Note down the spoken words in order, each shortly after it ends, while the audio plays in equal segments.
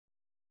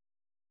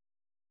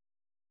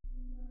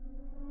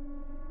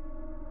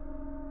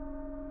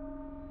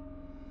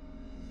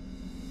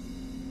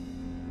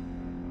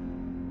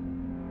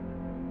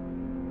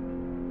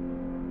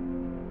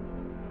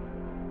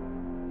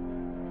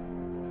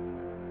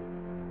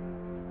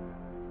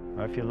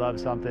If you love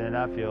something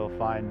enough, you'll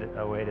find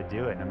a way to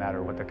do it, no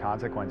matter what the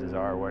consequences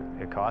are or what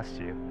it costs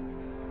you.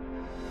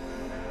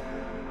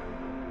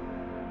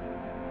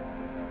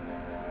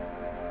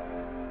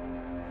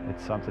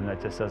 It's something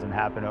that just doesn't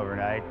happen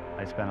overnight.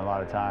 I spent a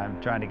lot of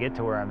time trying to get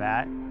to where I'm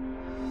at.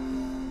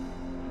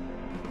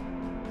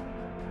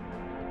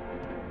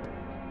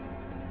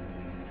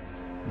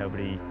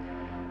 Nobody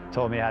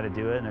told me how to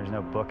do it, and there's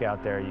no book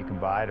out there you can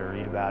buy to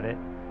read about it.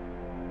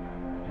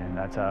 And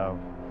that's how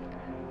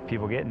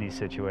people get in these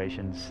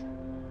situations,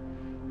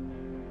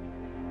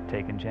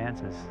 taking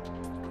chances.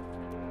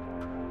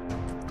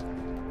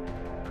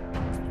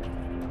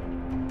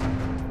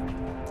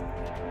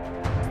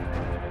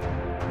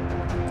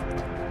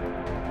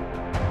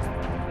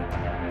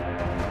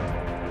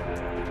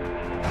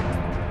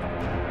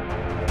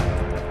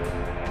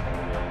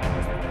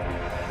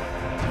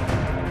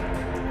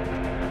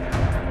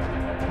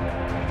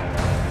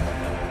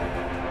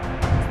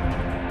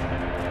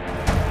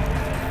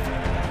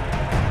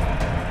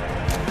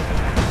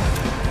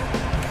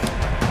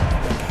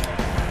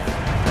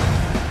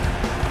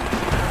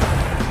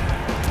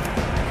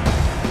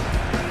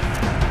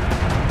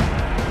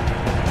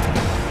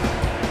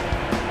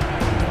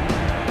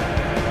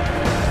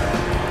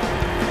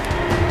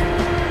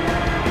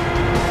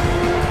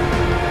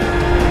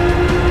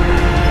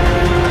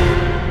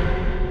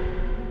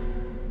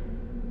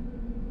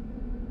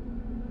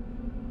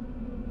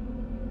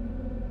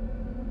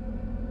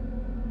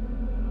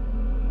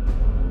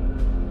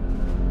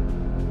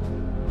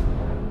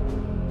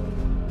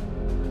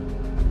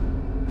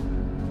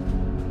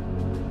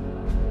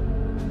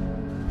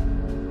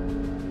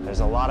 There's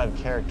a lot of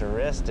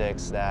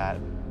characteristics that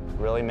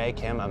really make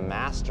him a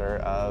master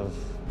of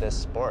this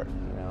sport,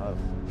 you know, of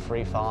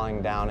free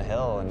falling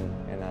downhill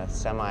in a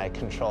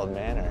semi-controlled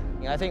manner.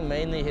 I think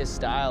mainly his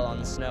style on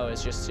the snow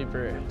is just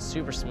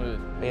super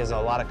smooth. He has a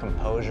lot of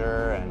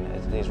composure,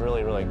 and he's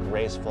really, really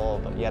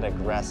graceful, but yet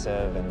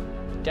aggressive.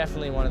 And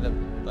definitely one of the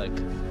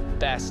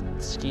best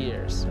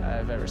skiers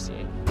I've ever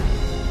seen.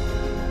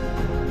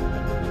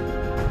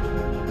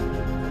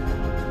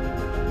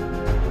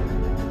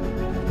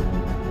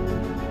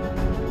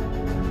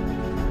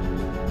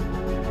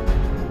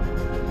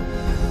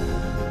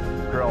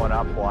 Growing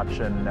up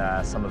watching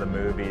some of the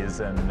movies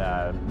and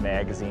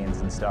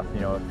magazines and stuff,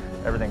 you know,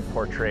 everything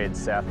portrayed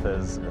Seth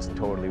as this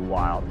totally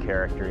wild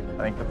character.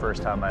 I think the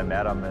first time I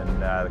met him in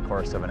the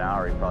course of an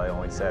hour, he probably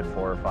only said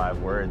 4 or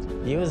 5 words.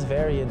 He was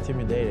very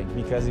intimidating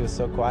because he was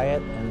so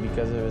quiet and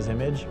because of his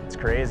image. It's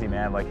crazy,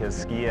 man. Like his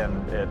skiing,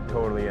 it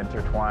totally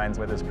intertwines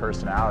with his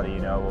personality. You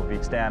know, we'll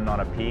be standing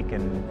on a peak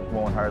and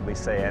won't hardly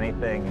say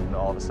anything, and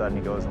all of a sudden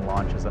he goes and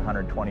launches a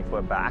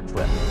 120-foot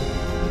backflip.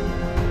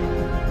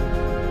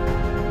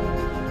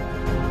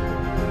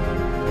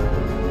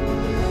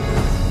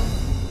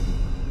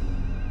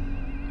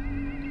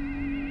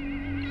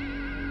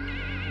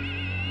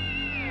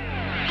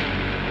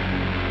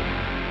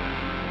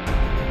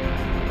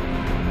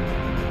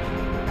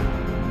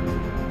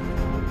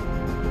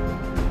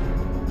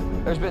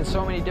 There's been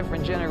so many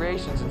different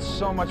generations and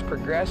so much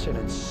progression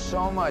and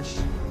so much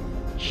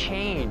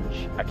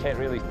change. I can't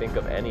really think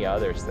of any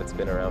others that's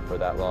been around for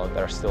that long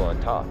that are still on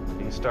top.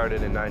 He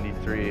started in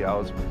 '93. I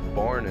was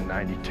born in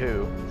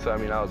 '92. So, I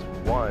mean, I was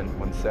 1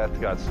 when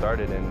Seth got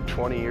started, and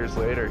 20 years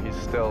later, he's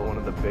still one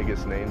of the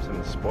biggest names in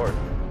the sport.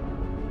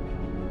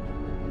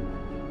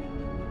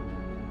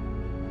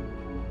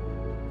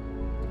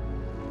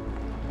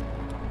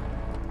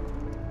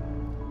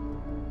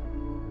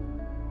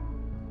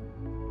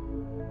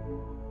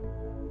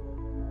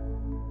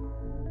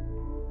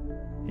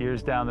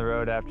 Years down the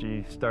road, after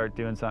you start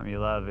doing something you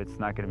love, it's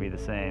not going to be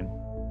the same.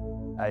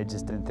 I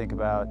just didn't think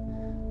about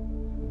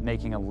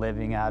making a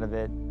living out of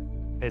it.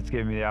 It's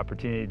given me the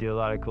opportunity to do a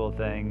lot of cool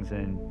things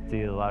and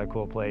see a lot of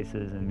cool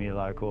places and meet a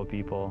lot of cool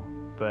people.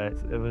 But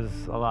it was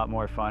a lot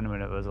more fun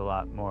when it was a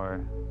lot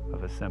more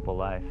of a simple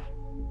life.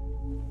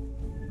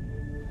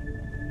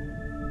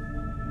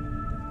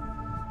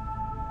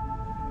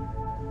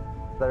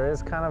 There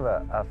is kind of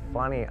a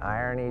funny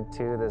irony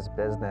to this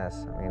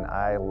business. I mean,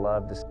 I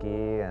love to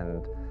ski,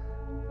 and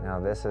you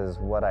know, this is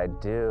what I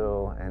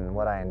do and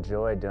what I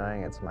enjoy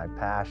doing. It's my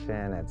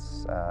passion.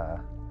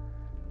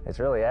 It's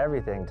really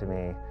everything to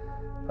me.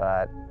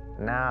 But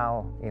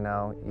now, you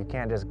know, you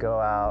can't just go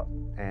out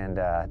and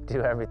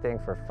do everything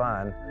for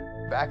fun.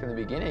 Back in the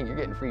beginning, you're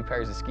getting free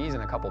pairs of skis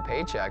and a couple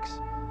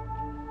paychecks.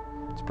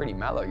 It's pretty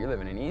mellow. You're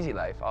living an easy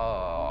life. Oh,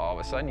 all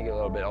of a sudden you get a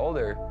little bit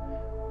older.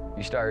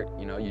 You start,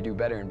 you know, you do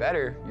better and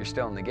better. You're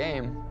still in the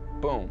game.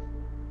 Boom.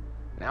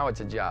 Now it's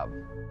a job.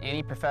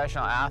 Any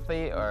professional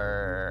athlete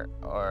or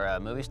a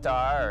movie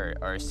star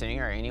or a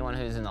singer or anyone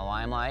who's in the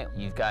limelight,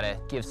 you've got to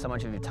give so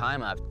much of your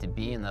time up to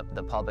be in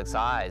the public's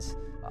eyes.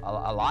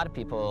 A lot of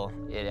people,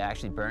 it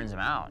actually burns them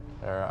out.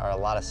 There are a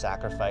lot of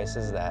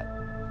sacrifices that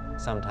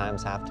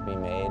sometimes have to be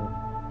made.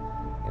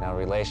 You know,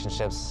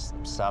 relationships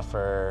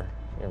suffer,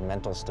 your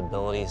mental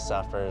stability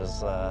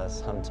suffers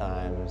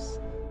sometimes.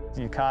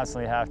 You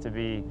constantly have to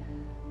be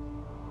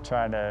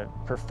trying to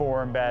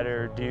perform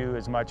better, do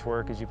as much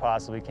work as you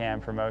possibly can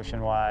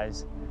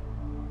promotion-wise.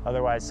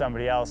 Otherwise,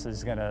 somebody else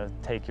is going to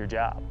take your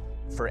job.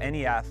 For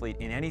any athlete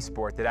in any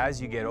sport, that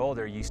as you get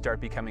older, you start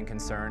becoming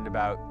concerned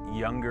about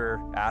younger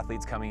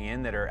athletes coming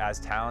in that are as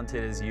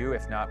talented as you,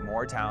 if not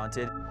more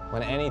talented.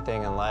 When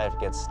anything in life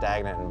gets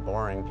stagnant and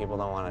boring, people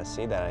don't want to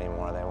see that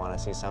anymore. They want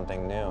to see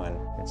something new. And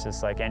it's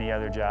just like any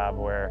other job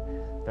where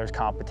there's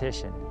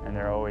competition, and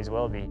there always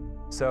will be.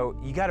 So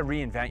you got to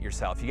reinvent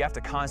yourself. You have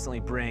to constantly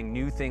bring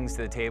new things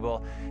to the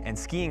table, and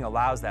skiing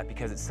allows that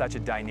because it's such a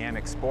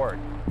dynamic sport.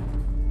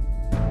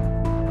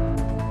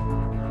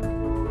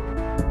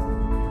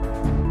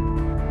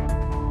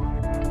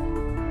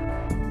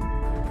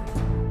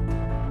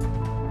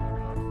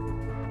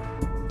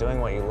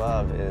 Doing what you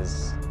love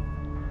is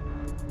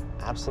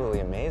absolutely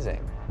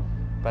amazing,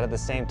 but at the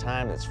same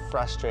time it's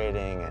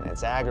frustrating and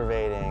it's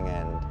aggravating,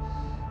 and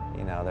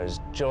you know, there's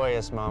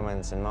joyous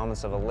moments and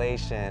moments of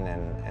elation,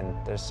 and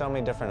there's so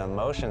many different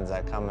emotions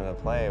that come into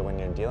play when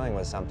you're dealing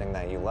with something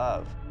that you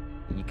love.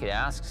 You could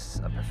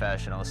ask a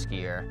professional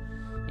skier,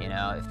 you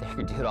know, if they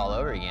could do it all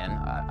over again,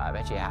 I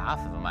bet you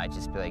half of them might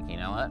just be like, you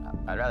know what,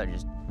 I'd rather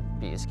just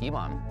be a ski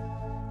bum.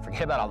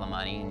 Forget about all the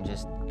money and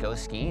just go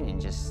skiing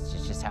and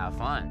just have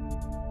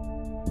fun.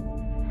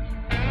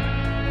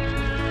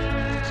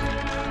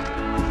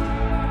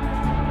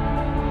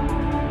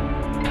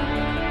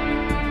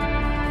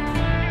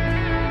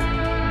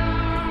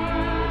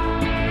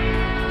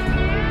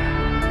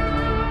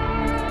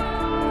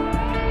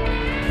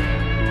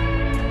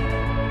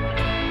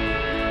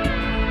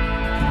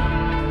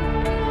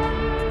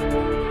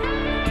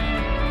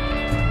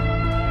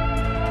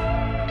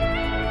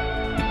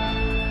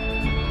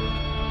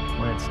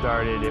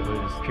 It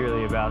was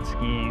purely about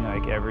skiing.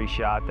 Like every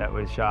shot that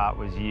was shot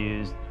was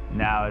used.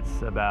 Now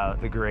it's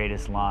about the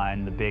greatest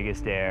line, the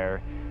biggest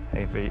air.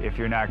 If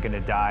you're not going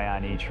to die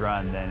on each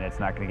run, then it's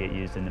not going to get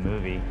used in the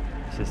movie.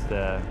 It's just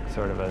a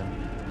sort of a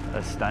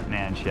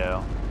stuntman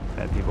show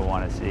that people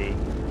want to see.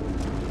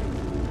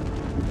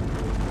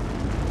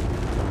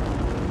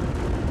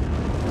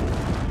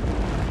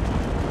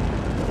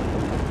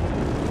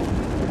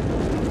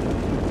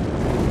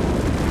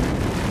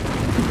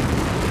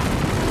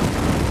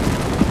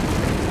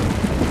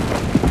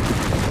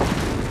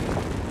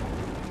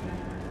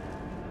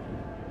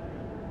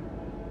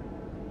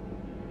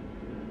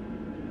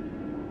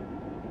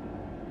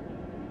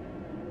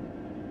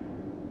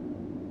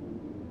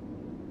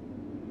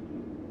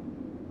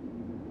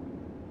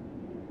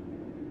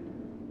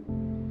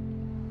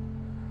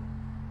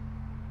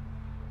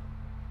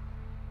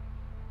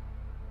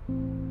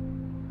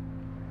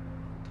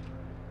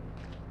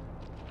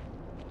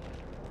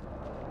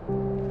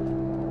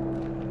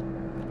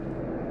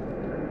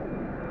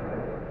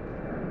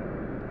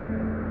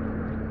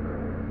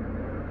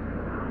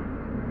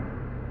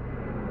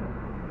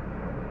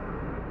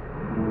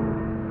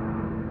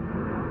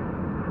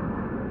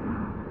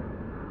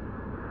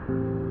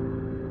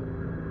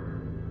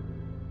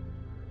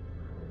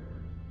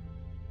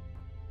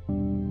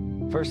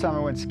 First time I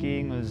went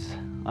skiing was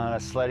on a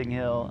sledding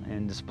hill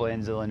in Des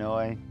Plaines,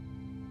 Illinois.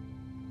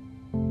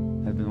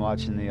 I've been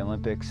watching the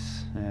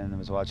Olympics and I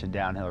was watching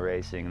downhill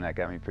racing, and that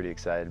got me pretty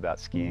excited about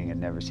skiing. I'd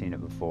never seen it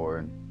before,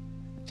 and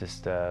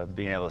just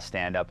being able to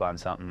stand up on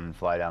something and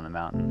fly down the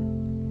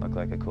mountain looked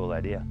like a cool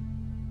idea.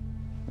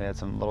 They had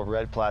some little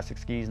red plastic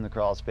skis in the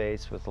crawl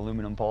space with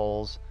aluminum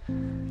poles,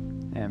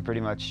 and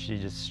pretty much you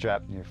just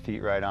strapped your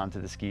feet right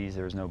onto the skis.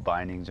 There was no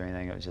bindings or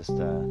anything. It was just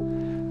a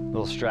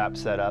little strap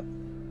set up.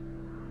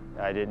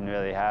 I didn't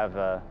really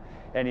have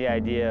any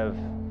idea of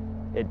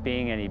it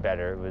being any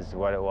better. It was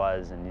what it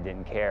was, and you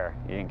didn't care.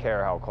 You didn't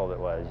care how cold it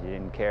was. You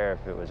didn't care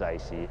if it was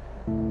icy.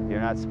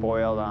 You're not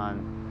spoiled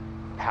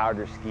on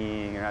powder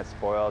skiing. You're not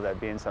spoiled at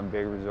being some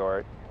big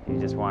resort. You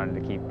just wanted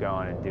to keep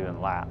going and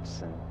doing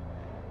laps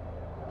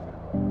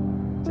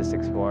and just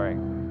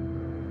exploring.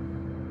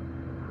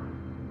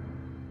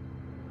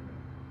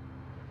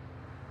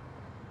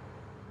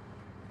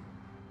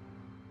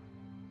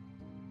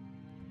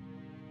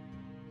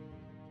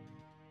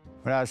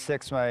 When I was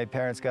 6, my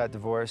parents got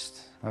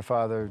divorced. My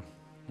father,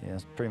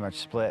 pretty much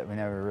split. We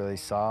never really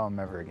saw him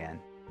ever again.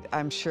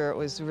 I'm sure it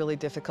was really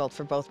difficult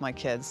for both my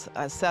kids.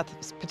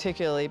 Seth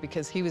particularly,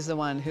 because he was the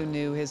one who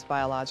knew his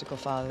biological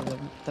father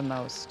the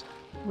most.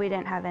 We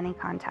didn't have any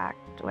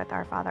contact with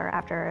our father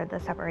after the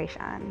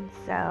separation,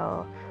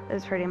 so it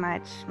was pretty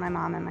much my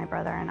mom and my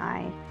brother and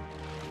I.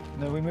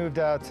 We moved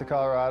out to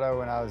Colorado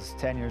when I was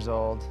 10 years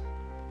old,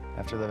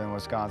 after living in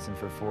Wisconsin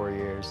for 4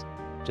 years.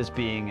 Just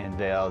being in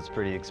Vail is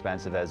pretty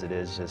expensive as it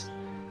is. Just,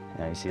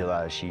 you see a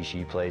lot of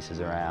she places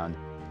around.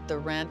 The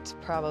rent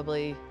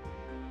probably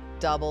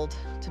doubled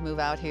to move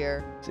out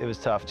here. It was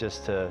tough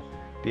just to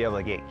be able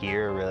to get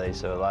gear, really.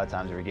 So a lot of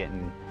times we were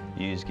getting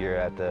used gear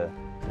at the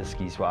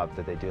ski swap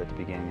that they do at the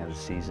beginning of the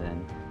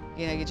season.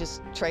 You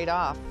just trade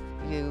off.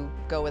 You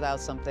go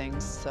without some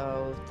things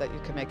so that you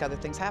can make other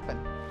things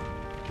happen.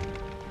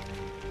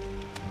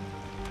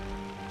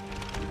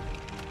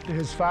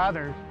 His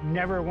father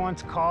never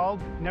once called,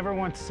 never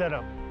once sent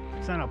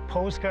a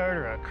postcard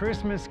or a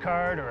Christmas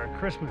card or a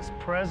Christmas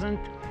present.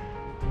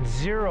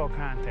 Zero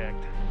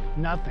contact,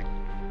 nothing.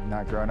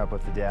 Not growing up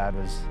with the dad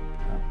was,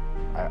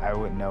 I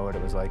wouldn't know what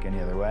it was like any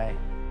other way.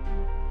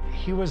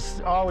 He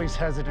was always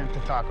hesitant to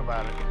talk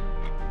about it.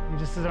 He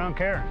just said, I don't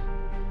care.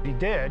 He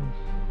did,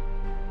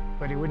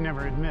 but he would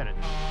never admit it.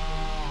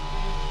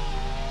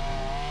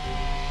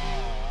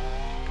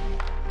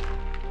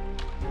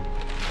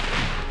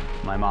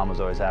 My mom was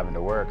always having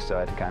to work, so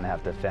I had to kind of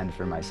have to fend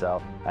for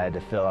myself. I had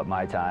to fill up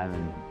my time,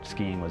 and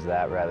skiing was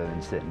that rather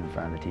than sitting in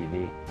front of the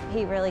TV.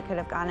 He really could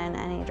have gone in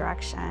any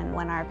direction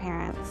when our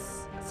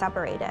parents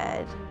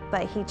separated,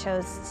 but he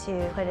chose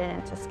to put it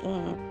into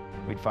skiing.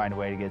 We'd find a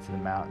way to get to the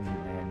mountain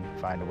and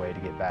find a way to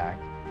get back,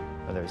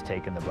 whether it was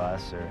taking the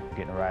bus or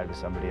getting a ride with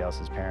somebody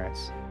else's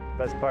parents.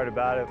 The best part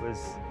about it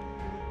was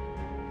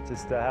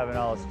just having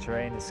all this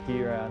terrain to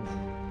ski around.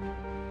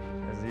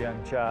 As a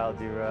young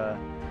child, you were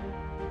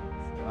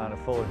on a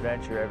full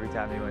adventure every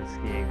time you went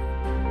skiing.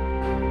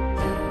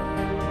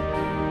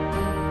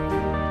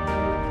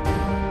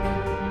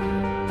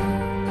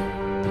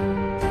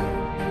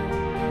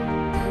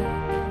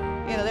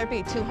 You know, there'd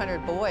be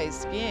 200 boys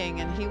skiing,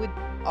 and he would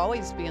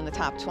always be in the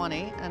top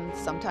 20, and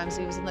sometimes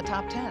he was in the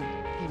top 10.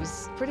 He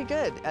was pretty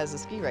good as a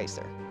ski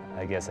racer.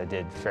 I guess I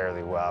did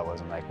fairly well. I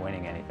wasn't like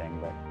winning anything,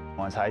 but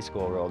once high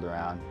school rolled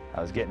around,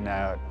 I was getting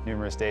out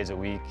numerous days a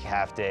week,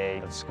 half day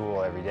of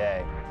school every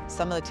day.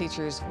 Some of the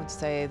teachers would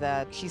say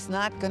that he's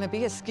not going to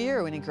be a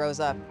skier when he grows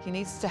up. He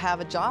needs to have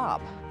a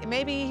job.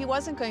 Maybe he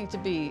wasn't going to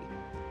be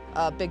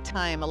a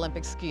big-time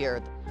Olympic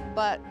skier,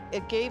 but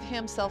it gave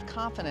him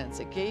self-confidence.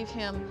 It gave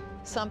him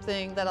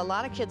something that a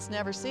lot of kids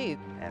never see.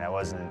 And I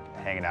wasn't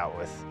hanging out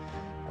with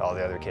all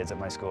the other kids at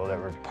my school that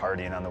were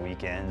partying on the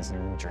weekends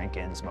and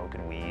drinking,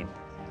 smoking weed.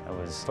 I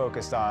was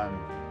focused on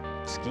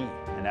ski,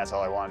 and that's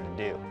all I wanted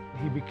to do.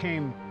 He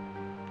became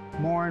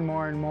more and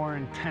more and more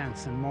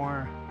intense and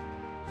more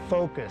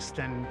focused,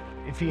 and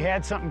if he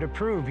had something to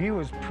prove, he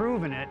was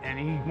proving it, and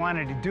he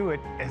wanted to do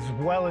it as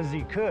well as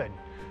he could.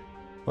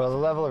 Well, the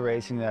level of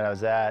racing that I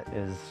was at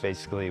is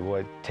basically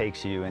what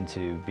takes you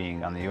into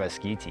being on the U.S.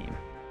 ski team.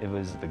 It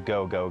was the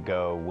go, go,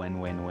 go, win,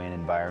 win, win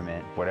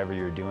environment. Whatever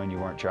you were doing, you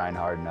weren't trying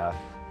hard enough.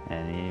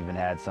 And you even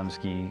had some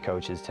ski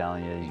coaches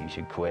telling you you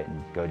should quit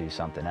and go do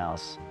something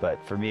else.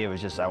 But for me, it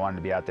was just I wanted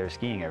to be out there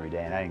skiing every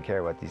day, and I didn't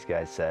care what these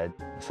guys said.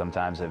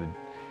 Sometimes I would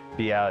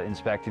be out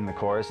inspecting the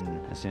course,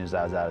 and as soon as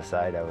I was out of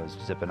sight, I was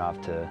zipping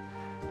off to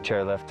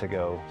chairlift to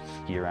go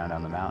ski around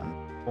on the mountain.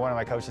 One of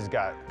my coaches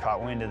got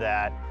caught wind of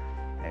that,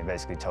 and he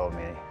basically told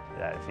me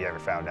that if he ever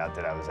found out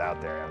that I was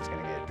out there, I was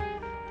going to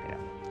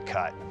get,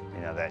 cut.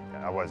 That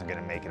I wasn't going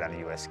to make it on the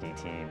U.S. ski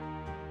team.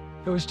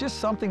 It was just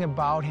something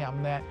about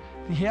him that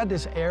he had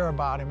this air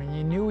about him, and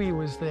you knew he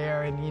was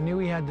there, and you knew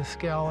he had the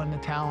skill and the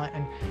talent,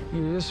 and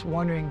you were just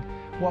wondering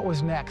what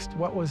was next,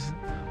 what was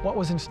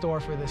in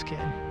store for this kid.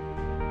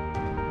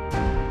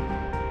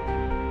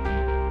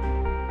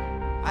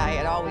 I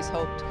had always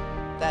hoped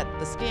that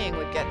the skiing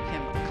would get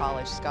him a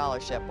college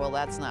scholarship. Well,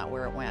 that's not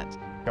where it went.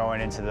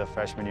 Going into the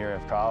freshman year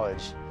of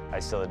college, I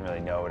still didn't really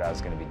know what I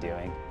was going to be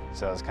doing.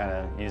 So I was kind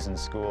of using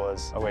school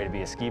as a way to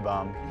be a ski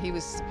bum. He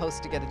was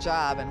supposed to get a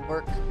job and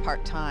work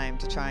part-time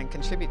to try and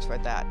contribute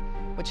toward that,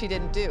 which he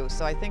didn't do.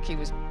 So I think he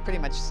was pretty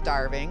much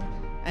starving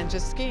and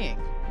just skiing.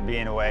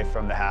 Being away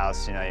from the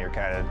house, you're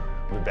kind of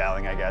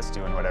rebelling, I guess,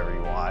 doing whatever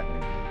you want.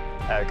 And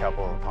I had a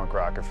couple of punk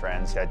rocker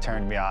friends that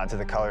turned me on to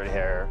the colored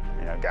hair,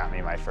 got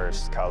me my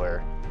first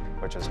color,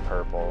 which was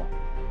purple.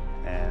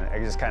 And I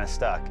just kind of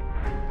stuck.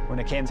 When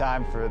it came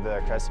time for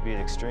the Crested Butte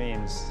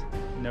Extremes,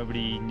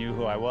 nobody knew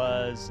who I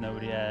was.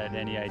 Nobody had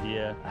any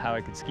idea how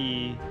I could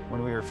ski.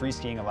 When we were free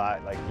skiing a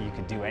lot, you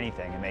could do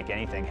anything and make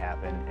anything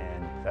happen.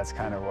 And that's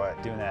kind of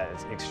what doing that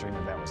extreme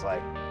event was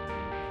like.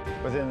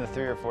 Within the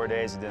 3 or 4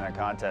 days of doing that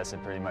contest,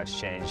 it pretty much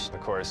changed the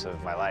course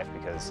of my life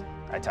because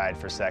I tied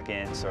for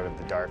second, sort of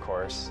the dark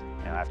horse.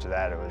 After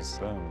that, it was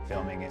boom,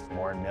 filming it for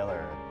Warren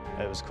Miller.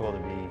 It was cool to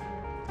be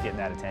getting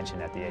that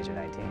attention at the age of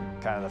 19.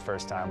 Kind of the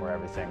first time where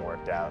everything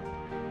worked out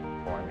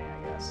for me,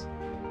 I guess.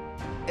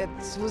 It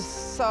was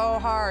so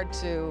hard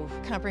to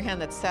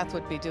comprehend that Seth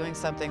would be doing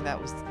something that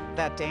was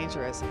that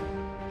dangerous.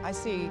 I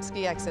see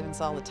ski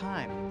accidents all the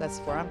time. That's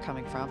where I'm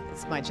coming from.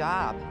 It's my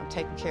job. I'm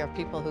taking care of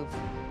people who've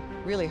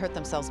really hurt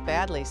themselves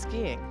badly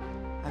skiing.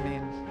 I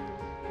mean,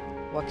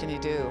 what can you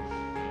do?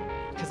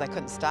 Because I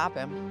couldn't stop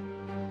him.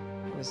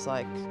 It was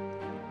like,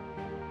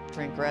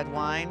 drink red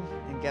wine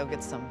and go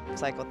get some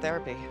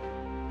psychotherapy.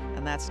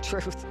 And that's the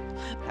truth.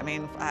 I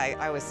mean,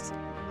 I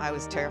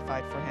was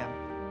terrified for him.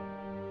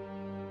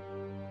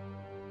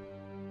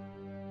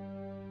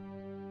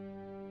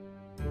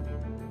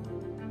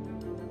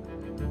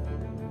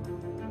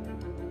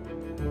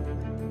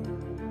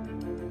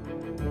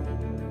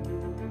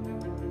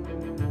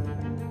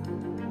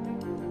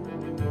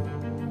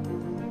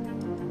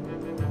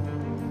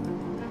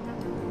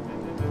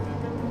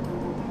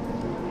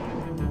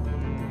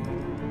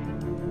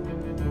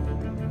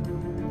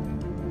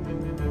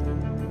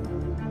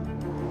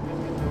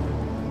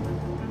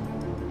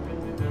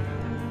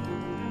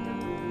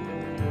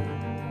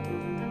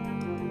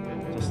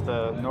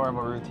 The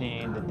normal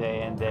routine, the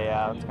day in, day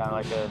out. It's kind of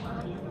like a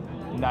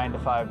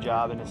 9-to-5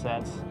 job in a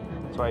sense.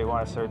 That's why you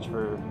want to search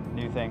for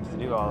new things to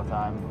do all the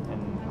time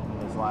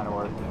in this line of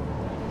work.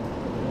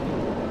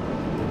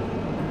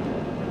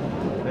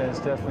 It's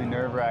definitely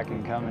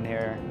nerve-wracking coming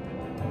here.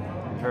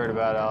 I've heard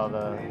about all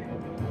the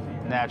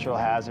natural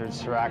hazards,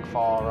 serac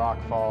fall, rock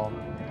fall,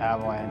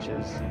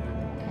 avalanches,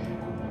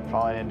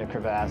 falling into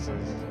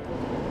crevasses.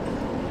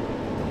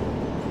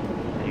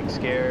 Being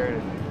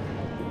scared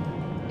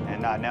and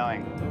not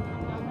knowing,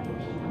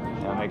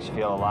 it makes you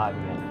feel alive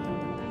again.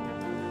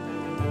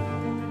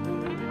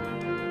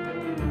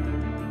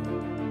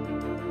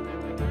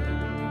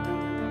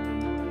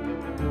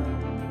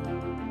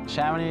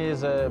 Chamonix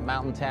is a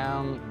mountain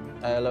town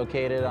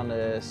located on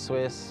the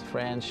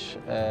Swiss-French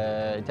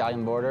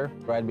Italian border,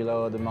 right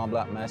below the Mont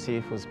Blanc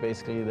Massif, was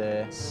basically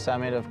the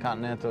summit of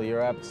continental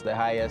Europe. It's the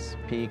highest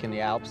peak in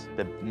the Alps.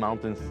 The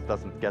mountains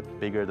doesn't get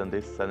bigger than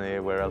this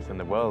anywhere else in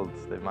the world.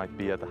 They might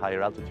be at a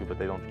higher altitude, but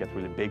they don't get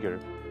really bigger.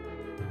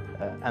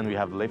 And we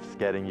have lifts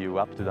getting you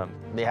up to them.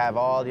 They have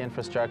all the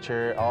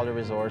infrastructure, all the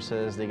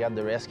resources. They got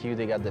the rescue,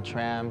 they got the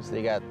trams,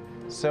 they got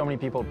so many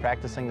people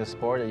practicing the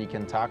sport that you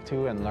can talk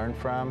to and learn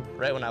from.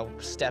 Right when I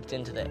stepped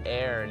into the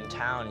air in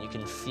town, you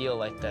can feel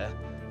like the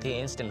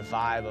instant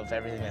vibe of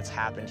everything that's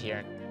happened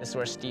here. This is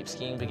where steep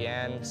skiing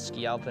began,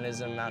 ski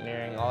alpinism,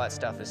 mountaineering, all that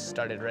stuff has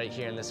started right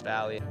here in this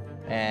valley.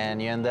 And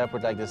you end up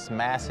with like this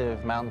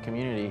massive mountain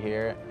community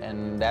here,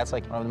 and that's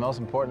like one of the most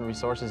important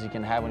resources you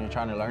can have when you're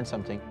trying to learn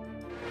something.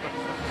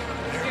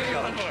 Here we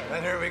go,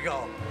 and here we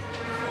go.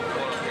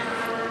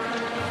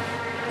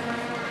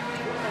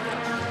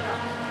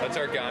 That's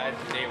our guide,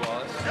 Nate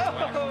Wallace.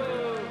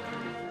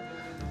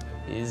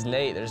 He's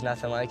Nate, there's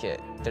nothing like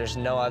it. There's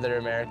no other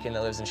American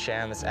that lives in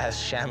Cham that's as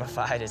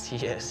Chamified as he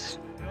is.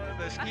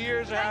 The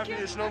skiers are happy,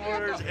 the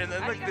snowboarders, and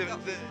then look,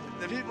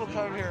 the people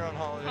come here on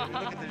holiday,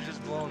 look at they're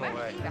just blown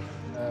away.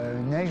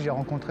 Nate, j'ai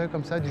rencontré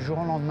comme ça du jour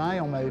au lendemain et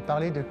on m'avait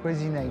parlé de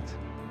Crazy Nate.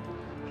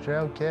 Je disais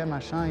ok,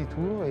 machin et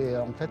tout, et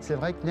en fait c'est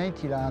vrai que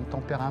Nate il a un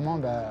tempérament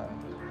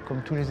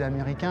comme tous les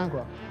Américains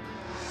quoi.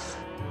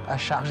 À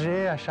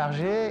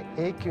charger,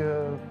 et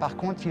que par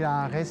contre il a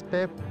un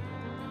respect,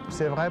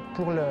 c'est vrai,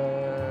 pour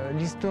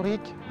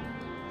l'historique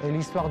et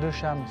l'histoire de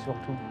Cham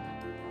surtout.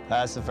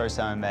 That's the first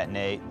time I met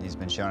Nate. He's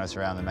been showing us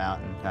around the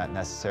mountain. Not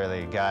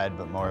necessarily a guide,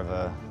 but more of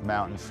a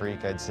mountain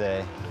freak, I'd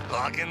say.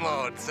 Lock and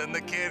load, send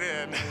the kid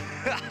in.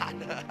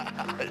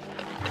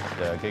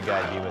 A good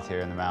guy to be with here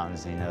in the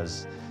mountains. He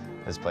knows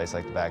this place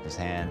like the back of his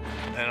hand.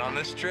 And on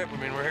this trip, I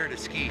mean, we're here to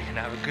ski and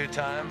have a good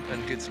time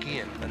and good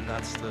skiing, and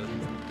that's the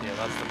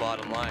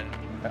bottom line.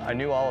 I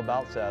knew all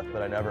about Seth,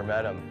 but I never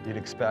met him. You'd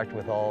expect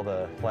with all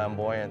the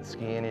flamboyant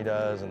skiing he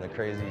does and the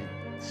crazy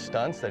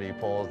stunts that he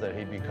pulls that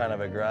he'd be kind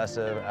of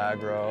aggressive,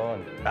 aggro,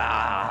 and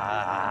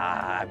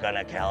I'm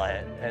gonna kill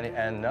it,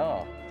 and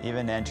no.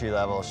 Even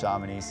entry-level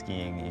Chamonix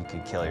skiing, you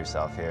could kill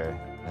yourself here.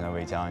 There's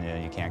nobody telling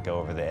you can't go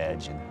over the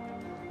edge, and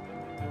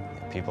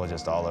people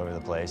just all over the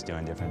place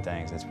doing different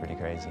things. It's pretty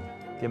crazy.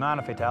 The amount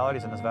of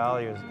fatalities in this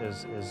valley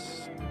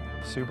is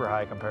super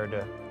high compared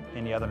to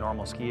any other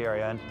normal ski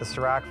area. And the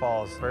serac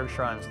falls,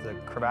 bergschrunds, the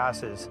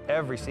crevasses,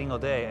 every single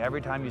day,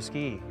 every time you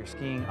ski, you're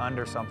skiing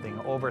under something,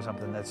 over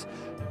something that's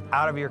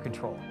out of your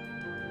control.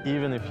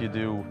 Even if you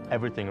do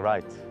everything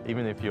right,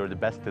 even if you're the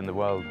best in the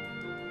world,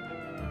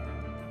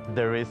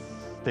 there is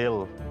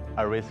still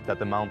a risk that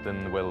the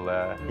mountain will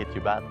hit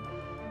you bad,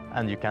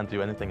 and you can't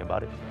do anything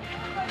about it.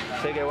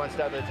 Take it one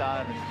step at a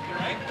time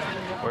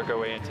and work our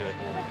way into it.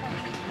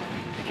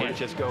 You can't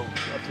just go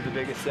up to the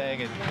biggest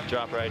thing and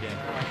drop right in.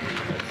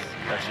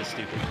 That's just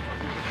stupid.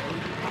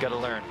 You gotta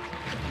learn,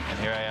 and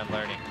here I am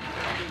learning.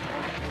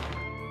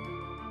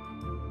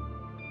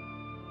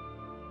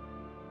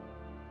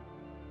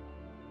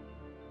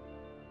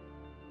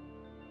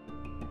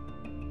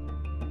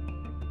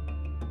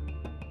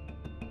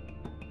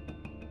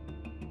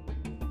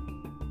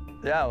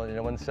 Yeah, well, you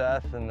know, when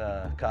Seth and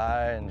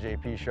Kai and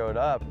JP showed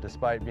up,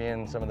 despite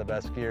being some of the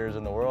best skiers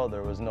in the world,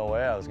 there was no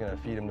way I was going to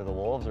feed them to the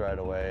wolves right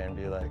away and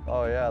be like,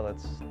 oh yeah,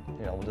 let's,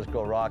 you know, we'll just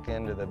go rock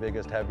into the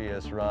biggest,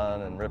 heaviest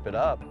run and rip it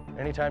up.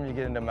 Anytime you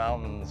get into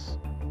mountains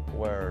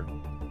where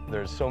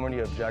there's so many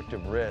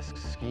objective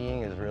risks,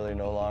 skiing is really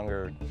no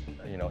longer,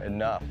 you know,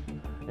 enough.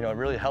 You know, it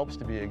really helps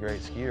to be a great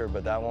skier,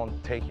 but that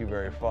won't take you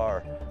very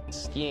far.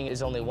 Skiing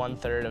is only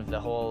 1/3 of the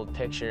whole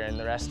picture, and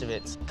the rest of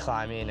it's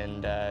climbing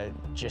and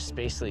just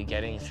basically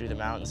getting through the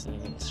mountains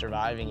and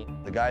surviving.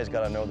 The guys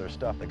got to know their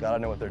stuff. They got to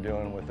know what they're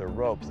doing with their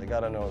ropes. They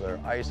got to know their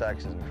ice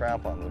axes and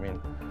crampons. I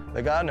mean,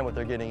 they got to know what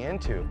they're getting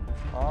into.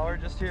 Oh, we're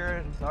just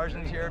here in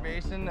Argentière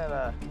Basin at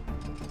a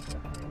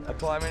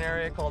climbing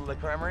area called the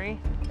Creamery,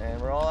 and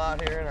we're all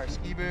out here in our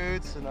ski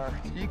boots and our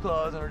ski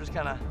clothes, and we're just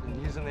kind of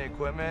using the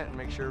equipment and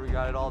make sure we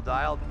got it all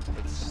dialed.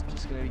 It's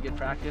just going to be good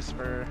practice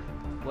for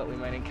what we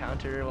might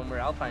encounter when we're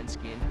alpine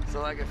skiing.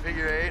 So like a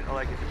figure eight, or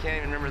like if you can't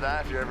even remember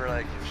that, if you're ever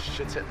like, if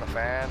shit's hitting the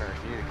fan or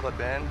if you need to clip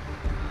in,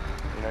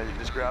 you know, you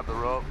just grab the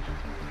rope.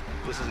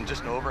 This isn't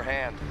just an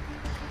overhand,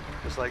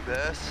 just like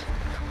this.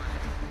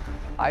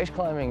 Ice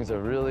climbing is a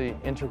really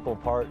integral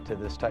part to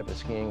this type of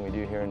skiing we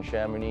do here in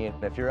Chamonix.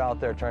 And if you're out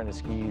there trying to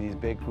ski these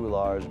big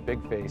couloirs,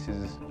 big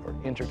faces, or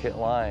intricate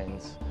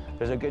lines,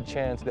 there's a good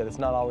chance that it's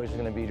not always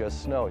going to be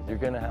just snow. You're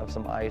going to have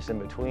some ice in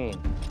between.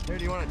 Here,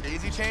 do you want a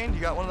daisy chain?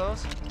 You got one of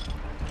those?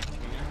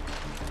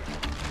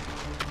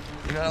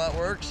 You know how that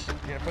works?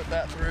 You're gonna put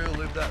that through,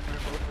 loop that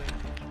through both ways.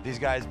 These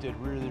guys did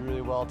really,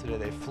 really well today.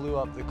 They flew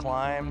up the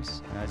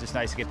climbs. It's just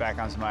nice to get back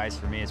on some ice.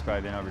 For me, it's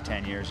probably been over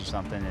 10 years or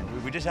something.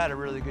 And we just had a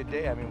really good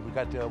day. I mean, we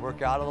got to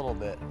work out a little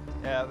bit.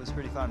 Yeah, it was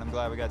pretty fun. I'm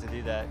glad we got to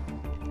do that.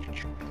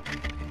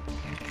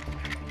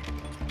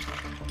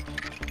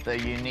 The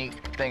unique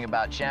thing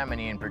about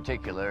Chamonix in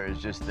particular is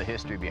just the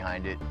history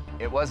behind it.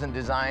 It wasn't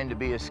designed to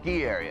be a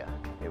ski area.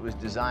 It was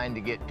designed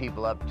to get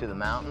people up to the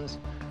mountains,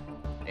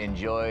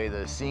 enjoy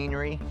the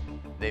scenery.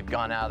 They've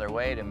gone out of their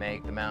way to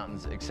make the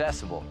mountains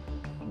accessible.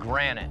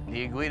 Granted,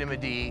 the Aiguille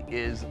Midi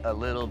is a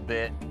little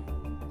bit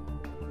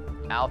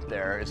out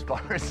there as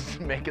far as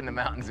making the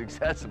mountains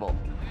accessible.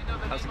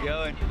 How's it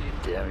going?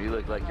 Damn, you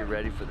look like you're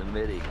ready for the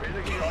Midi.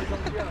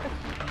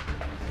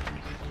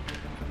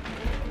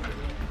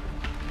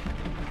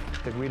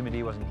 If the Aiguille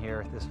Midi wasn't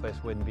here, this place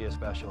wouldn't be as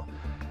special.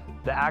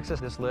 The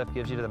access this lift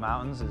gives you to the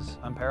mountains is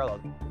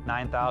unparalleled.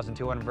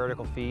 9,200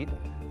 vertical feet.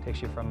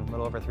 Takes you from a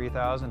little over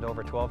 3,000 to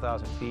over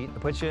 12,000 feet.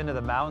 It puts you into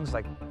the mountains,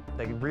 like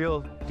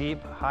real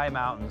deep, high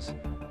mountains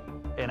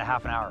in a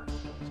half an hour.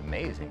 It's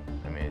amazing.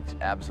 I mean, it's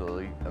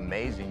absolutely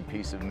amazing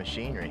piece of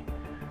machinery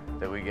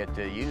that we get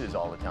to use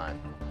all the time.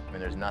 I mean,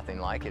 there's nothing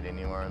like it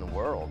anywhere in the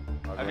world.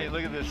 I mean,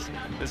 look at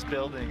this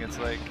building. It's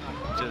like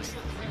just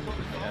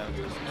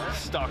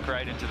stuck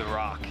right into the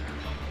rock.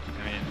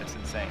 I mean, it's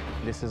insane.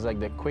 This is like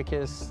the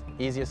quickest,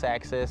 easiest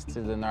access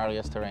to the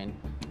gnarliest terrain.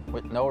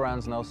 With no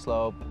runs, no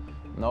slope,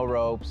 no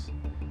ropes,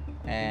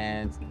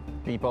 and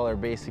people are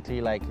basically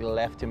like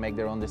left to make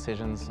their own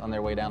decisions on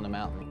their way down the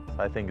mountain.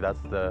 I think that's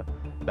the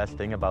best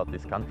thing about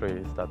this country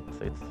is that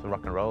it's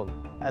rock and roll.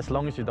 As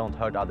long as you don't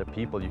hurt other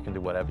people, you can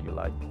do whatever you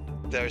like.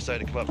 They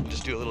decided to come up and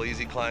just do a little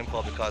easy climb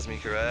called the Cosmic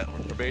Arête.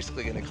 We're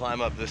basically going to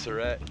climb up this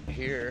arête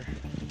here,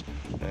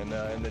 and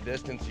in the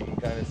distance you can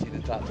kind of see the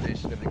top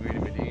station of the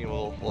Aiguille Midi, and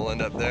we'll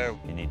end up there.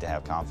 You need to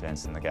have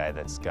confidence in the guy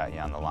that's got you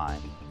on the line.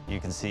 You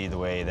can see the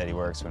way that he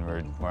works when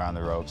we're on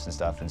the ropes and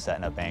stuff and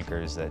setting up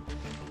anchors, that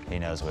he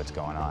knows what's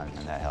going on,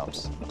 and that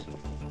helps.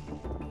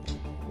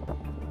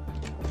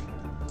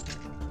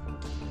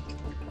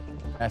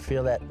 I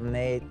feel that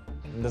Nate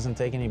doesn't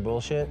take any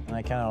bullshit, and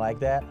I kind of like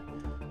that.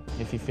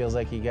 If he feels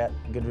like he got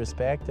good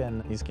respect,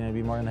 and he's going to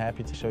be more than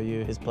happy to show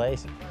you his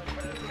place.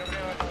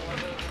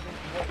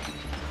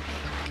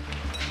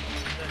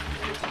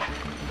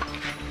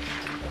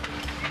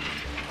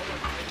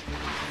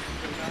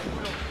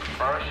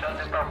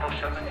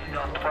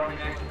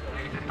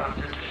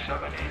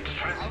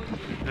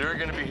 They're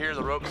going to be here,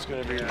 the rope's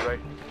going to be right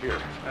here.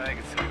 I think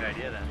it's a good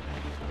idea then.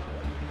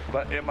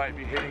 But it might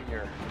be hitting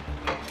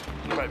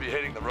you might be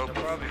hitting the rope.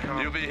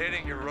 You'll be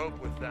hitting your rope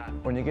with that.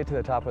 When you get to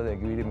the top of the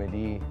Aiguille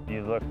Midi,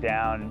 you look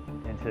down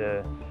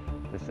into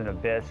an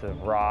abyss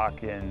of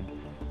rock and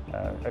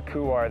a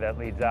couloir that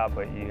leads out,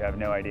 but you have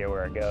no idea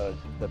where it goes.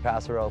 The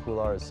Passerelle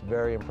couloir is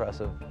very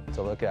impressive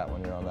to look at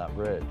when you're on that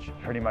bridge.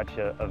 Pretty much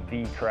a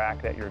V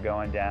crack that you're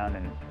going down,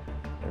 and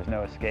there's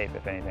no escape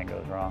if anything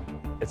goes wrong.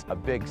 It's a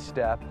big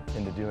step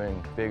into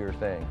doing bigger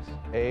things.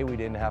 A, we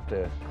didn't have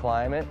to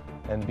climb it,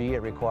 and B,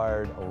 it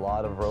required a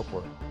lot of rope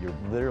work. You're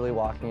literally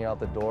walking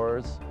out the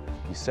doors,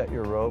 you set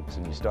your ropes,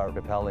 and you start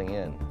rappelling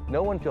in.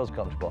 No one feels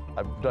comfortable.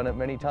 I've done it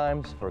many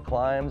times for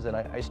climbs, and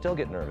I still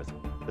get nervous.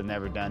 I've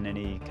never done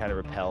any kind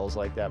of rappels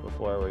like that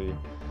before, where you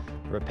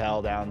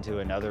rappel down to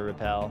another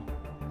rappel,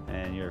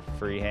 and you're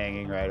free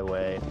hanging right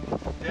away.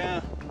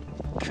 Yeah.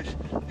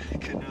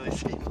 Couldn't really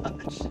see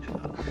much.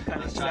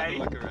 Kind of trying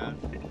to look around.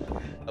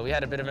 We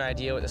had a bit of an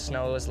idea what the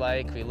snow was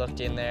like. We looked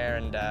in there,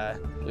 and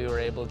we were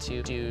able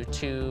to do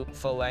 2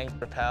 full-length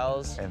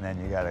rappels. And then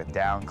you got to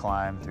down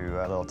climb through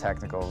a little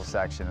technical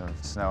section of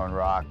snow and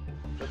rock.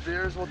 The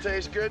beers will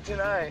taste good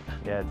tonight.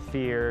 You had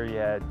fear, you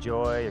had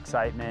joy,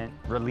 excitement,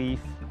 relief,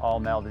 all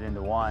melded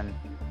into one.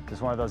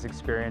 It's one of those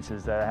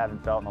experiences that I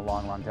haven't felt in a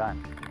long, long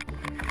time.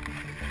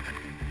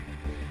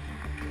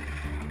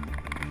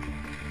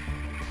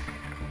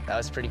 That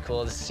was pretty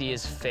cool to see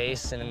his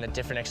face and in a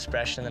different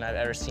expression than I've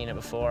ever seen it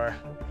before.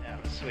 Yeah,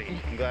 it was sweet.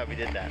 I'm glad we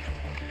did that.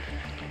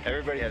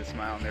 Everybody had a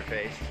smile on their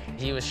face.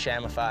 He was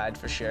shamified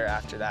for sure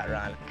after that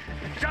run.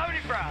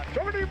 Chamonix proud!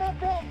 Chamonix mon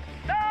bon!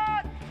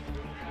 Start!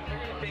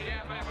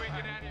 Yeah, but we get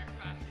out of here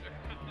faster.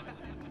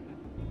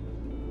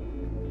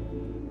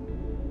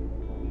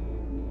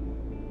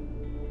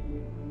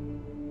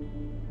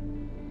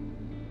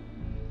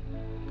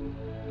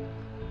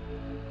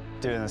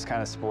 Doing this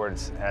kind of sport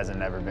hasn't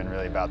never been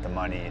really about the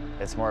money.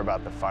 It's more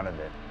about the fun of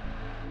it.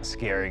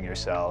 Scaring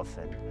yourself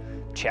and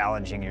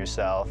challenging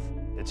yourself.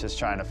 It's just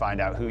trying to find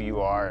out who you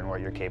are and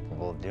what you're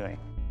capable of doing.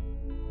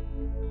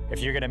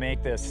 If you're going to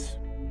make this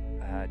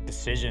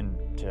decision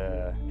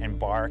to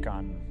embark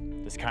on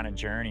this kind of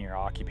journey or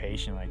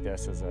occupation like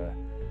this as an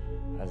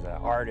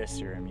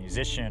artist or a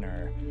musician,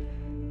 or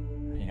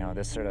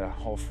this sort of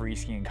whole free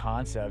skiing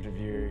concept, if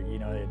you're,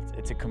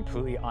 it's a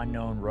completely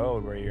unknown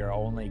road where your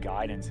only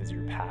guidance is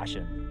your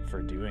passion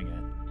for doing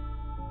it.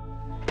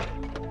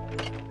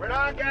 Right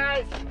on,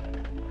 guys.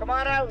 Come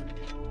on out.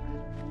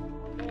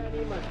 I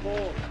need my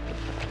pole.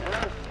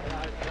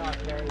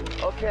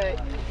 Okay,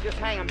 just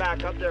hang them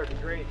back up there. It'd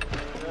be great.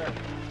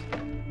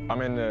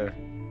 I'm in a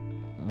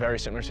very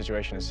similar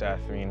situation as Seth.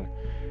 I mean,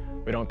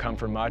 we don't come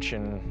from much,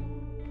 and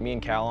me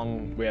and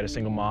Callum, we had a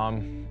single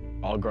mom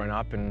all growing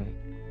up, and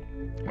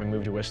when we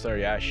moved to Whistler,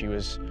 yeah,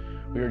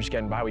 we were just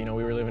getting by. You know,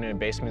 we were living in a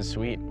basement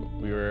suite.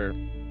 We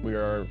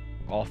were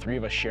all three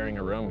of us sharing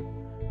a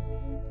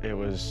room. It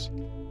was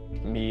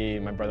me,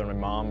 my brother, and my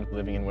mom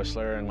living in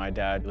Whistler, and my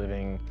dad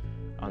living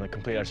on the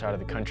complete other side of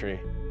the country.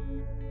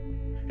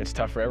 It's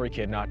tough for every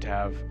kid not to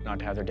have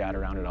their dad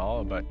around at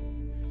all, but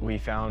we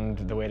found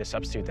the way to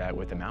substitute that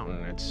with the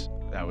mountain.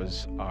 That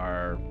was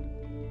our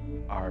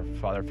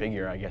father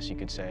figure, I guess you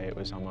could say. It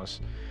was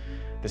almost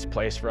this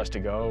place for us to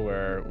go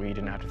where we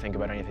didn't have to think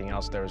about anything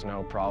else. There was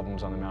no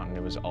problems on the mountain.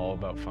 It was all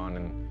about fun,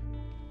 and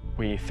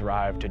we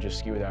thrived to just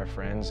ski with our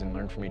friends and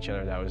learn from each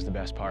other. That was the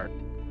best part.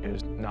 It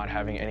was not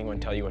having anyone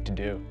tell you what to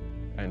do.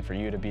 And for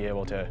you to be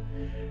able to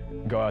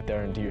go out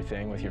there and do your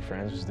thing with your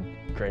friends was the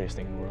greatest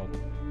thing in the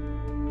world.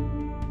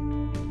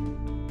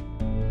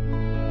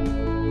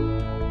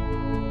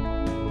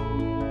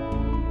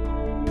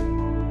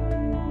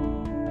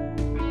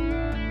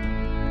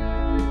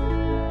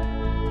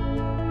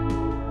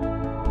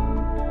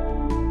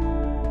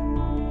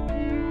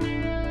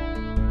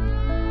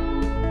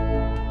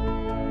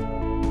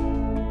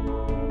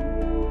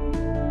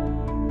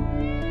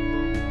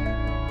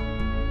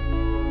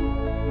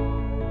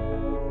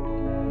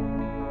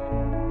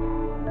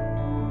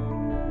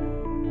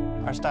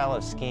 Our style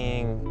of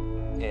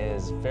skiing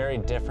is very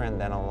different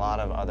than a lot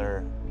of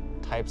other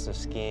types of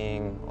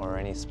skiing or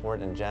any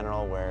sport in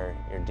general where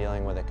you're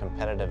dealing with a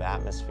competitive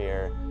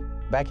atmosphere.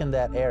 Back in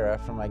that era,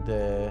 from like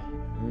the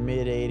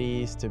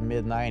mid-'80s to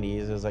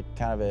mid-'90s, it was like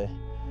kind of a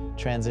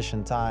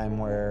transition time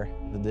where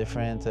the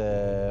different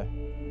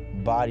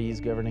bodies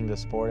governing the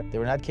sport, they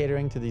were not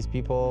catering to these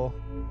people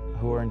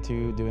who were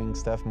into doing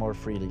stuff more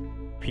freely.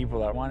 People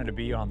that wanted to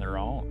be on their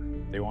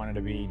own. They wanted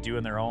to be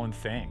doing their own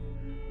thing,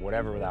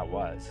 whatever that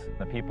was.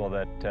 The people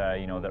that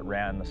that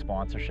ran the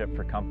sponsorship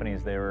for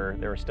companies, they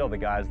were still the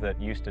guys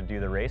that used to do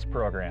the race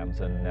programs,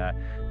 and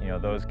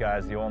those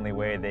guys, the only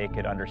way they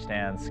could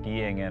understand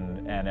skiing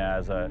and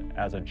as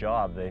a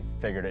job, they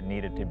figured it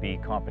needed to be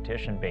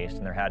competition based,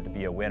 and there had to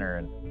be a winner.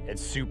 And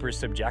it's super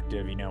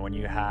subjective, when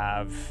you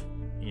have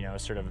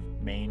sort of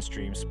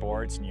mainstream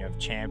sports and you have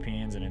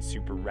champions and it's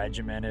super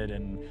regimented,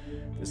 and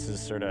this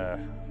is sort of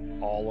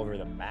all over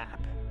the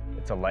map.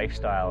 It's a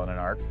lifestyle and an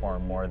art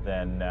form more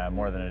than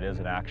it is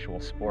an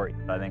actual sport.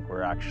 I think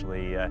we're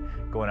actually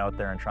going out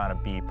there and trying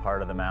to be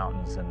part of the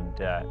mountains,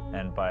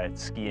 and by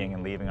skiing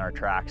and leaving our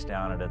tracks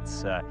down it,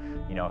 it's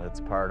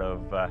it's part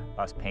of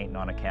us painting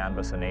on a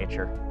canvas of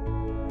nature.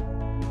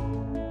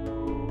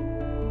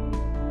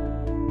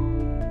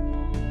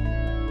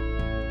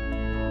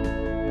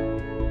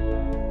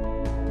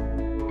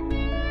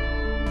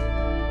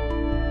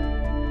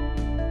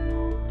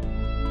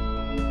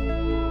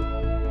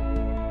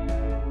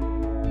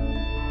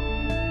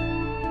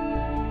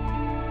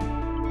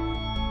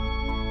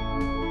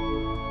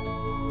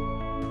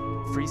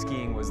 Free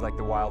skiing was like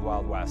the wild,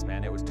 wild west,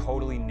 man. It was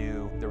totally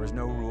new. There was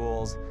no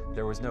rules.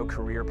 There was no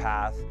career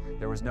path.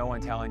 There was no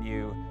one telling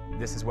you,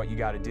 this is what you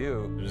got to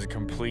do. It was a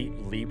complete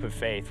leap of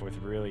faith with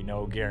really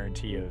no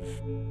guarantee of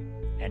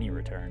any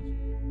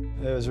return.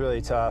 It was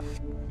really tough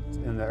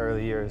in the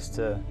early years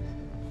to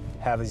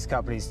have these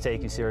companies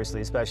take you seriously,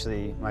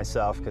 especially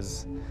myself,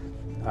 because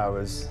I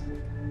was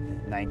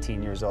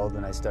 19 years old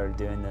when I started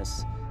doing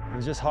this. It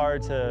was just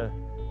hard to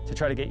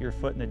try to get your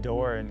foot in the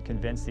door and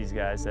convince these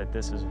guys that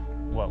this is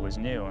what was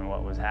new and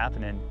what was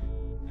happening.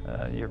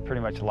 You're pretty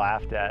much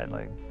laughed at.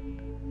 Like,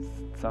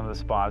 some of the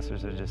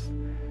sponsors would just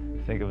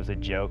think it was a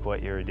joke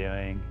what you were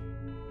doing.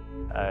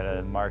 I had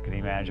a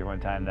marketing manager one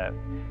time that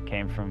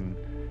came from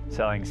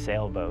selling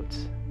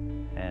sailboats,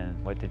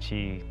 and what did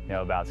she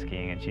know about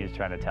skiing? And she was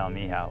trying to tell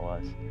me how it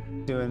was.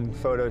 Doing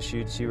photo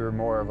shoots, you were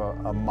more of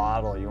a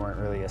model. You weren't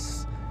really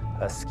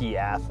a ski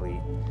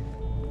athlete.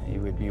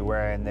 You would be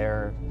wearing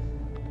their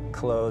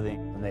clothing,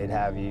 and they'd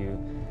have you,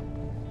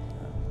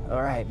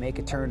 all right, make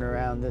a turn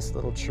around this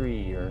little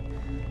tree, or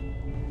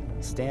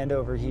stand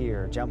over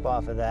here, jump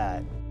off of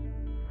that.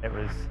 It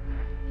was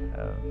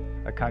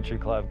a country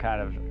club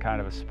kind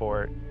of a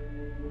sport,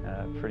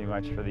 pretty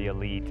much for the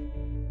elite.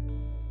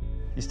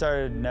 You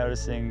started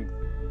noticing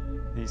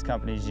these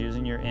companies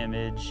using your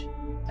image,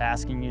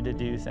 asking you to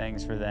do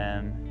things for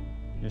them.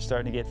 You're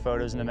starting to get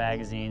photos in the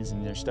magazines,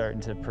 and they're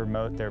starting to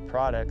promote their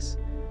products,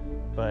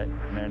 but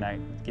they're not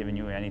giving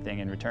you anything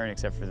in return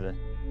except for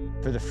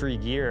the free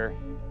gear.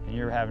 And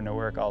you're having to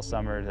work all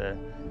summer to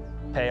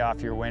pay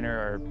off your winter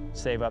or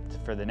save up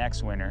for the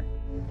next winter.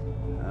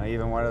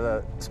 Even one of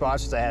the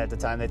sponsors I had at the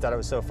time, they thought it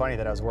was so funny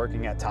that I was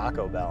working at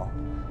Taco Bell.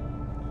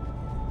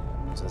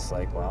 Just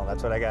like, well,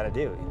 that's what I got to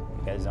do.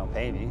 You guys don't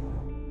pay me.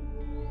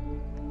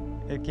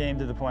 It came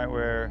to the point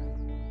where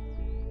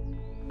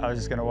I was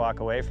just going to walk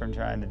away from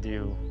trying to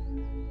do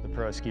the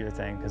pro skier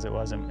thing, because it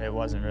wasn't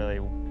really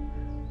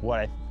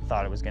what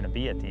thought it was going to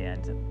be at the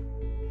end.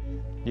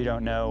 You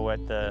don't know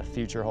what the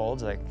future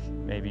holds, like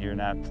maybe you're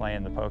not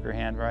playing the poker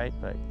hand right,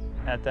 but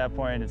at that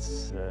point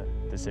it's a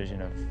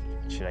decision of,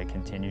 should I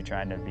continue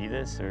trying to be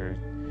this or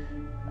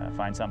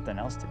find something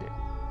else to do?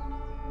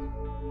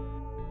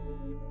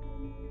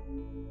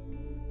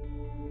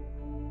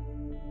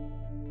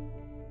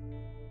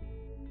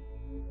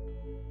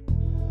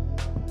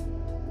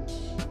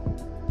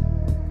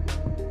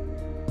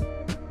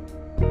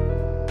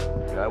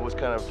 I was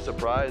kind of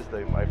surprised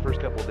that my first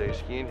couple of days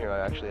skiing here, I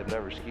actually had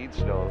never skied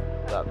snow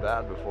that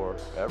bad before,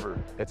 ever.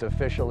 It's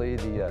officially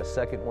the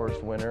second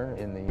worst winter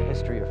in the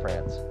history of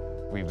France.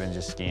 We've been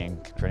just skiing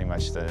pretty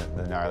much the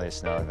gnarliest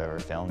snow I've ever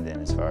filmed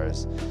in, as far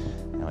as,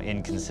 you know,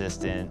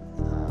 inconsistent,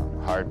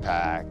 hard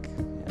pack,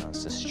 you know,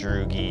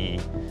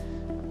 sastrugi,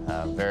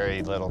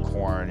 very little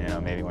corn, you know,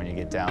 maybe when you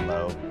get down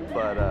low.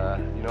 But,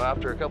 you know,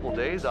 after a couple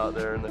days out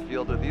there in the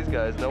field with these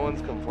guys, no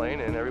one's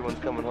complaining. Everyone's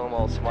coming home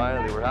all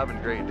smiley. We're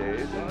having great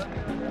days.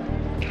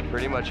 And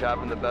pretty much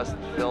having the best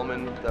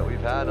filming that we've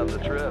had on the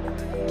trip.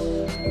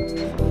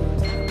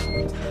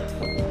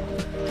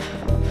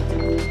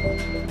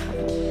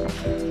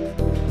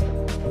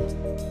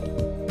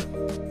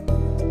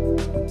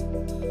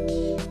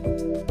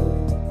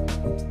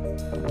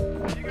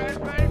 You guys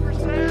ready for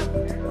Seth?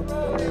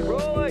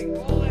 Rolling!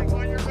 Rolling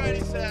when you're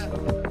ready, Seth.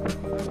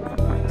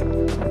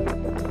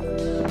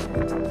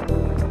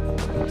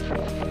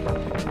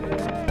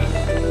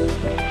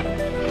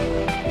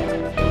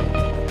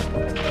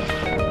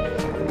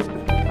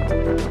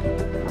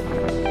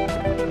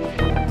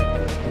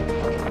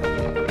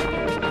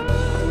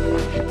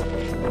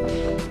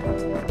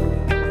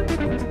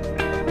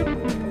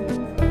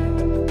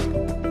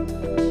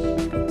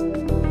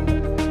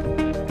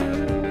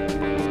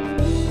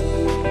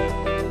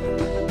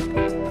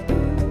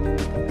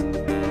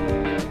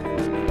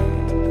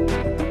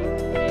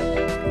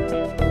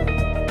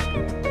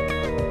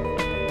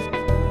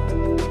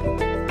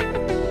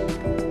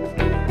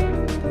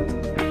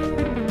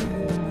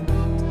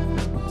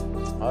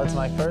 It's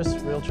my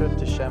first real trip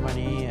to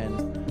Chamonix, and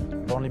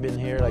I've only been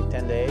here like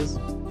 10 days.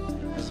 I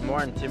was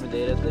more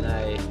intimidated than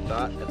I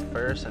thought at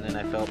first, and then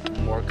I felt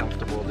more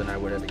comfortable than I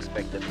would have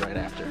expected right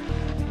after.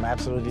 I'm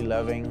absolutely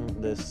loving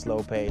this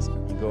slow pace.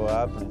 You go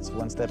up, and it's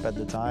one step at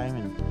a time,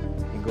 and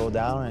you go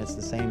down, and it's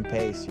the same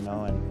pace, you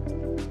know,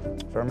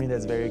 and for me,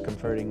 that's very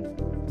comforting.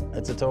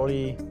 It's a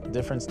totally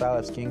different style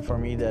of skiing for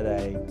me that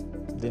I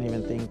didn't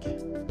even think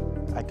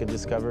I could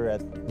discover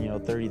at, you know,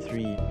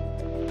 33.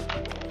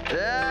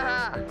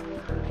 Yeah!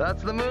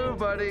 That's the move,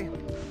 buddy.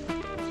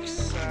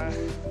 Looks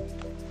good.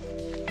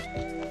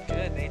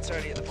 Nate's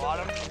already at the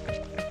bottom.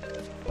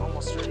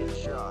 Almost ready to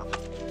show off.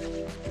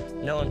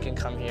 No one can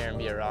come here and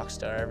be a rock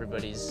star.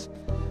 Everybody's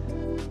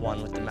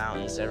one with the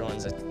mountains.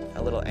 Everyone's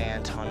a little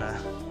ant on a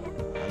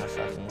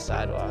fucking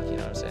sidewalk, you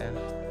know what I'm saying?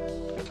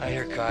 I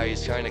hear Kai,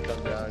 he's trying to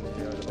come down,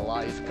 you know, to the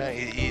line.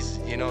 He's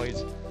you know,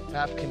 he's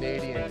half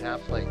Canadian and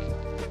half like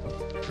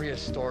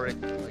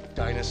prehistoric, like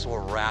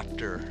dinosaur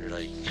raptor.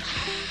 Like,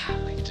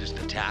 he just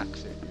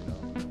attacks it, you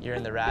know. You're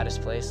in the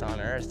raddest place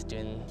on earth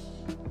doing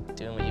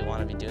what you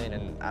want to be doing,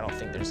 and I don't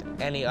think there's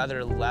any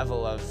other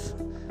level of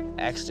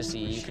ecstasy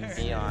you can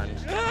be on.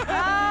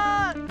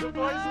 The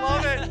boys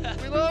love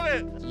it. We love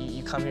it.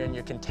 You come here and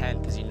you're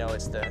content because you know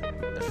it's the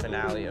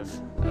finale of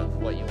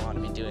what you want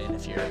to be doing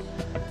if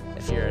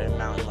you're a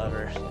mountain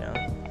lover, you know.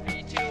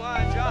 3, 2,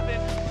 1, drop it.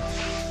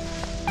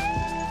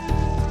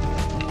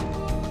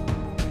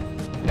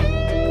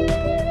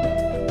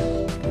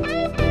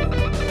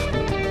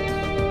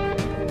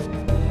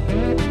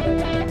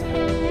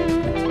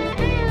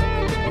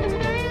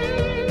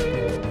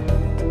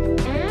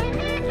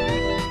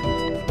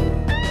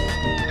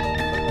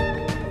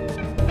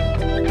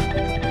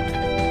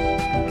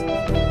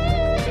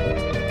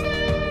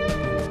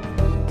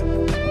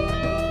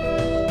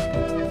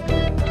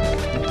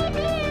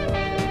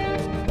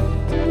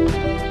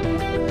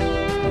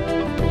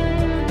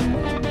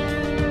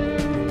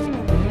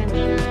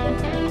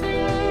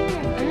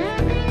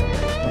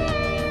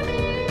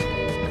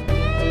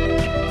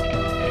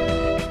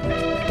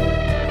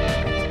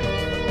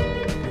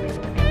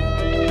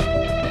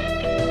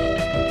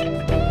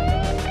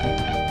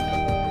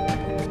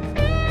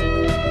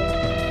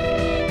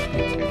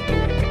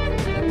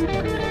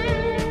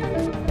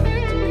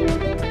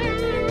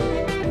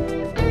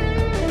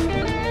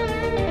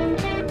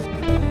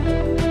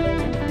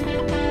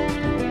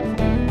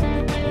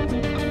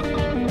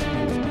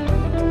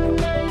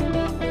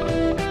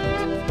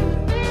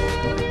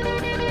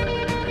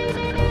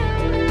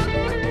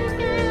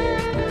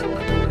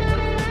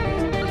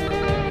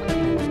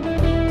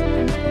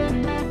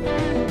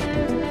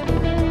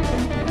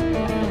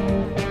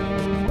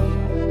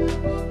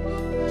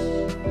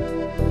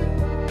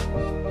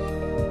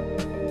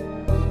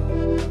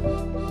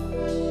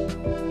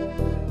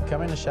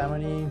 Coming to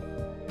Chamonix,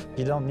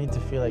 you don't need to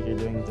feel like you're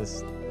doing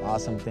this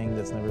awesome thing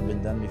that's never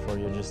been done before.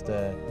 You're just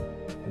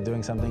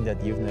doing something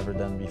that you've never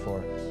done before.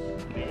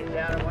 Get it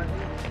down at one.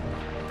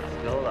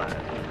 Still alive.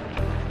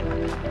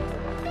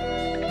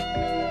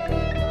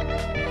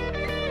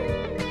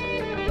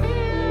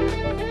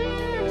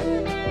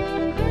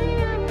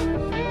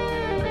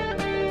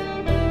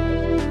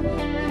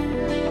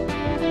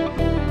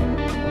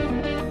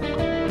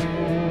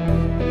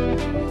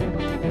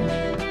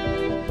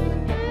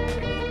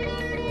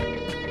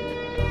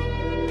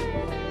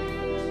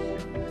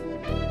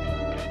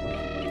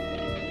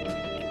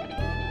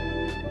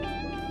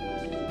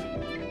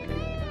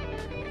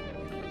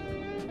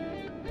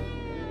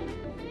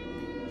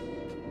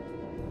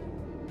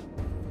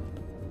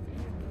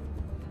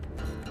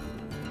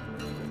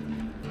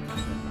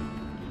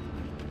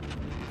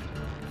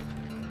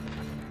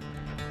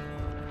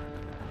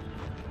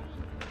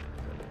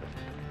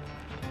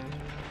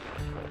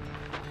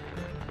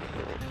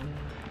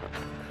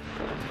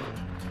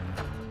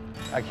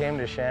 I came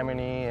to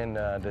Chamonix in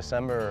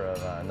December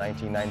of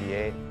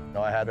 1998.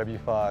 I had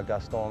Rabbi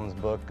Gaston's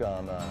book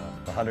on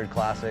 100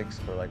 classics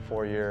for like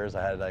 4 years.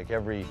 I had like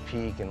every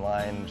peak and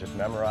line just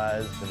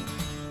memorized, and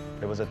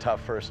it was a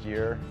tough first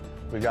year.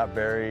 We got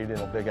buried in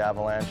a big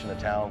avalanche in a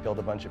town, killed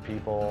a bunch of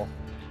people.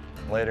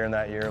 Later in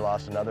that year,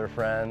 lost another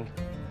friend.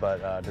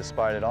 But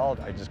despite it all,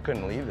 I just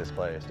couldn't leave this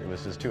place. It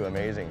was just too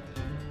amazing.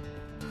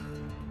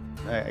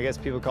 I guess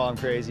people call him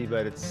crazy,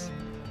 but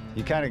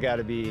you kind of got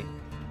to be,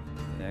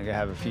 gotta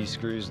have a few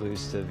screws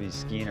loose to be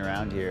skiing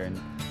around here and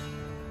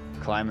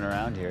climbing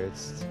around here.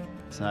 It's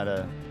not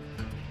a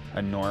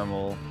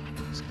normal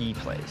ski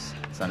place.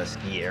 It's not a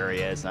ski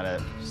area. It's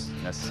not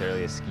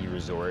necessarily a ski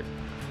resort.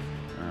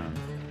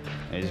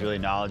 And he's really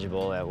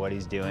knowledgeable at what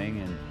he's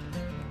doing, and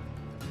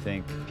I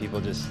think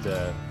people just,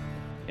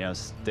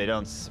 they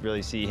don't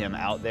really see him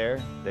out there.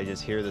 They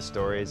just hear the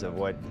stories of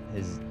what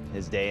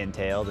his day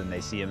entailed, and they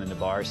see him in the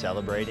bar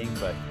celebrating,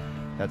 but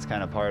that's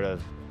kind of part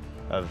of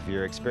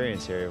your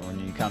experience here.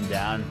 When you come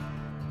down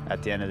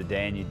at the end of the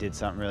day and you did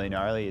something really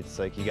gnarly, it's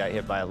like you got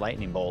hit by a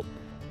lightning bolt,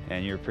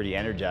 and you're pretty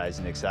energized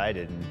and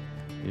excited, and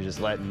you're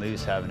just letting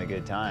loose, having a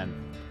good time.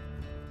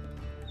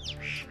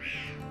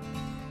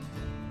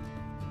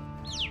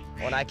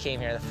 When I came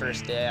here the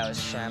first day, I was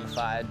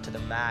shamified to the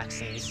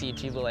max, and you see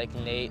people like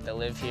Nate that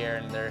live here,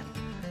 and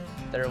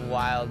they're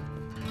wild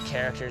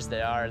characters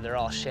they are. They're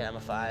all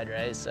shamified,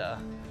 right? So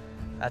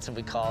that's what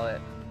we call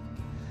it.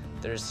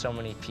 There's so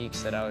many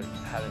peaks that I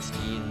haven't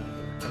skied.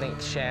 I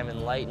think Sham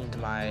enlightened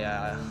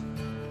my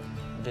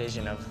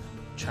vision of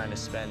trying to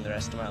spend the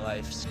rest of my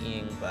life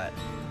skiing, but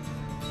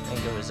I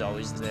think it was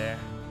always there.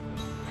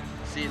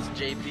 See, it's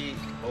JP.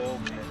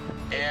 Okay.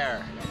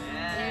 Air.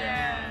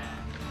 Yeah.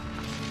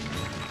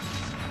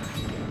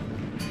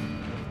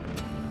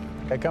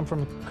 I come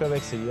from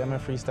Quebec City. I'm a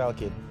freestyle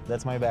kid.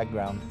 That's my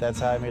background. That's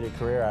how I made a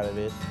career out of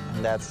it,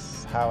 and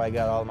that's how I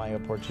got all my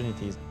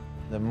opportunities.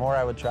 The more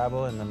I would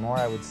travel and the more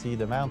I would see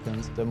the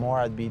mountains, the more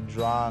I'd be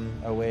drawn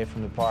away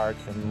from the park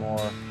and more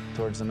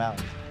towards the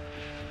mountains.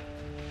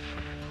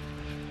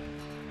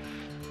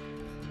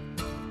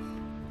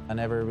 I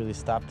never really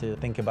stopped to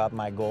think about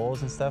my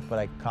goals and stuff, but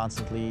I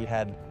constantly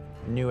had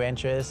new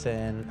interests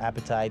and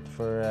appetite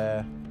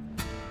for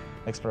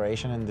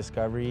exploration and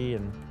discovery,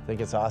 and I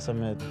think it's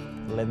awesome. It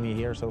led me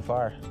here so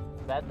far.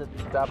 Is that the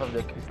top of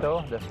the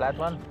Cristo, the flat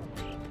one?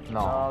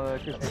 No. No, the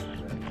Cristo.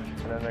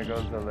 And then there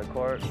goes the Le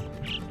Court,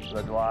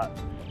 Le Droit,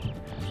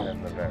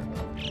 and the Vert.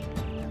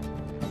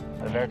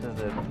 The Vert is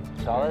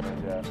the tallest?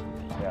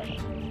 Yeah.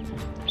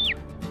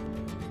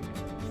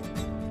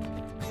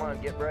 Come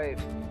on, get brave.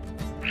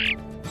 You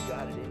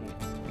got it in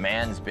you.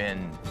 Man's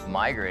been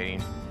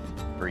migrating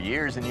for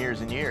years and years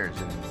and years,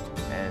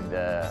 and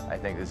I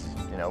think this is,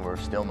 we're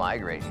still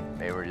migrating.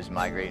 Maybe we're just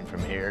migrating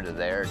from here to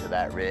there, to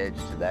that ridge,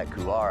 to that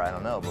couloir, I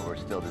don't know, but we're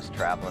still just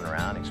traveling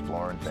around,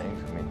 exploring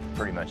things. I mean,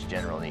 pretty much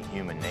generally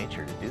human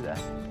nature to do that.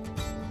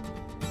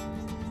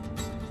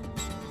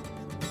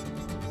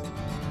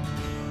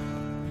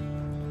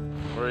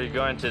 Where are you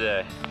going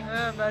today?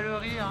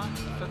 Mallory, not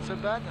so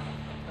bad.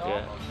 No?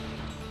 Yeah.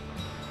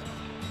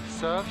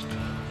 Soft,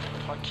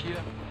 tranquille.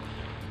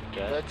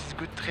 Okay. That's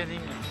good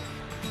training.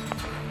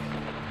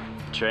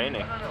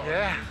 Training?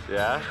 Yeah.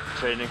 Yeah?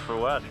 Training for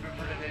what?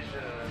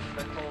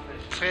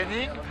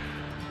 Training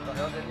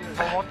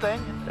for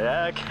montagne.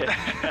 Yeah, okay.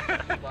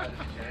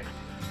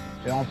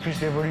 Et en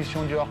plus,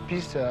 l'évolution du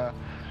hors-piste,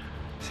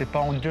 c'est pas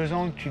en 2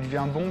 ans que tu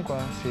deviens bon, quoi.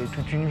 C'est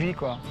toute une vie,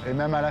 quoi. Et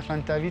même à la fin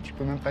de ta vie, tu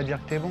peux même pas dire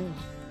que t'es bon.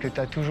 Que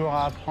t'as toujours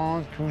à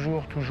apprendre,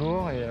 toujours,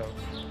 et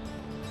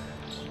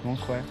donc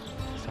ouais,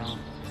 c'est ça.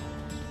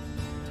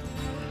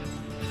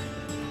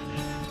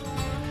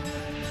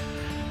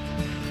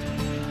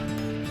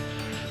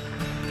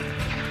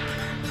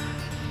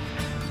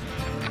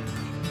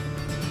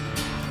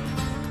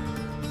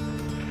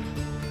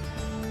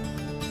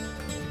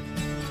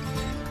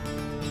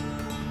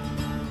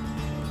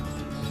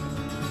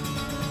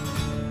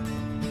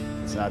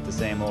 It's not the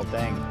same old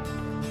thing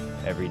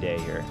every day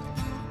here.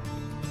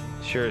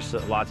 Sure,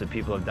 lots of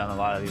people have done a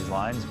lot of these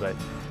lines, but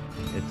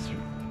it's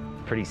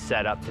pretty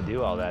set up to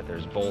do all that.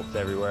 There's bolts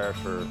everywhere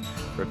for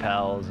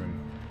rappels, and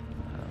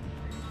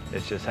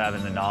it's just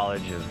having the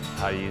knowledge of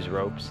how to use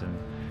ropes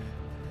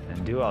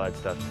and do all that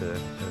stuff to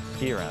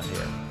ski around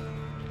here.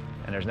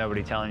 And there's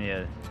nobody telling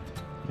you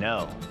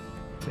no.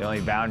 The only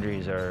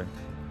boundaries are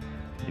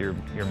your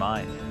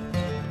mind.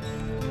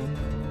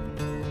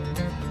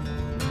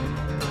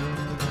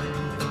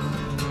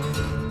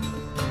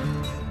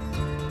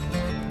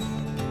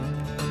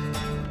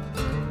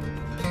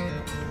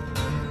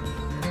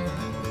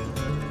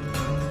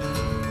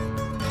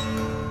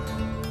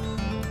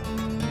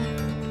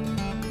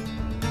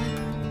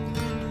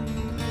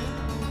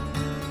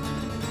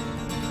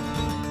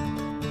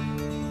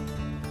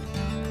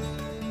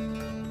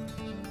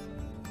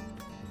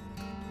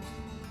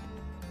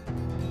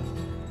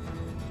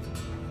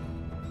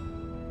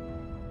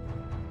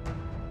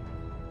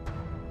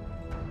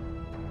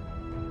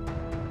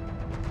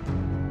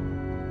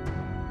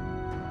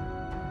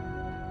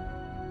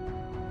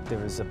 There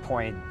was a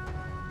point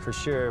for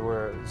sure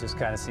where it just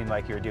kind of seemed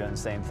like you were doing the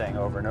same thing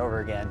over and over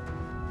again.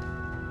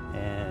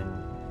 And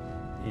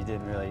you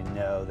didn't really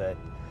know that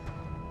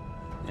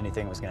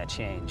anything was going to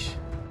change.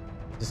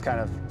 Just kind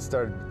of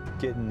started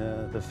getting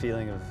the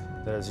feeling of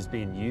that I was just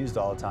being used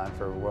all the time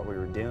for what we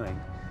were doing.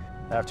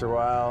 After a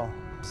while,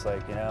 it's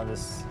like, you know,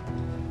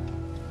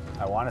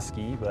 I want to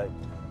ski, but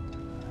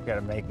I got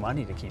to make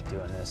money to keep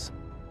doing this.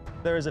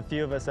 There was a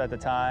few of us at the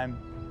time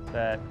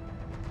that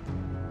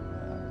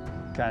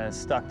kind of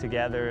stuck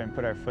together and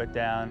put our foot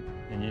down,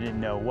 and you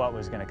didn't know what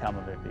was going to come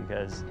of it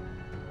because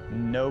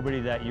nobody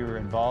that you were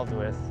involved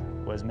with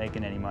was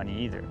making any money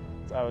either.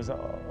 I was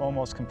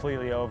almost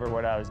completely over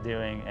what I was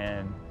doing,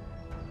 and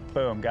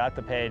boom, got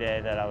the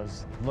payday that I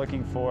was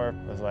looking for.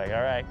 I was like,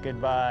 all right,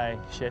 goodbye,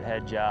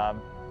 shithead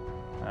job.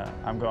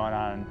 I'm going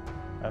on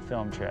a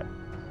film trip.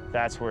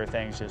 That's where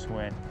things just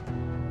went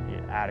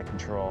out of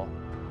control.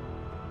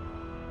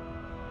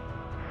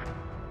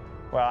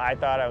 Well, I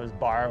thought I was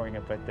borrowing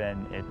it, but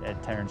then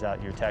it turns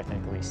out you're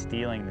technically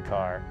stealing the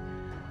car.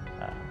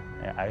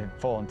 I had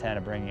full intent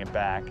of bringing it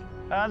back.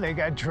 They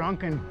got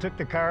drunk and took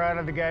the car out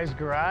of the guy's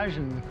garage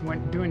and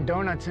went doing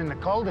donuts in the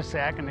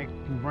cul-de-sac, and they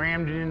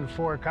rammed it into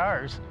 4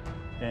 cars.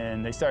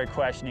 And they started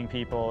questioning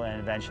people, and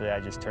eventually I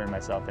just turned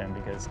myself in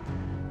because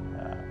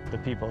the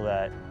people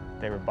that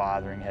they were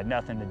bothering had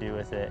nothing to do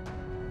with it.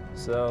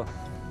 So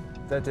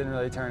that didn't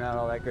really turn out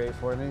all that great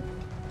for me.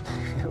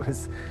 It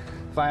was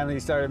finally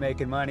started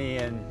making money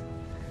and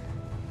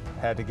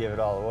had to give it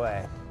all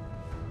away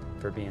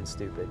for being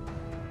stupid.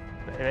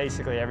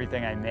 Basically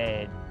everything I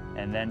made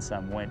and then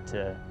some went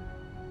to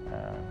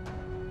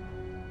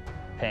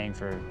paying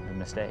for the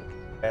mistake.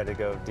 I had to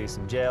go do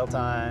some jail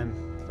time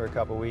for a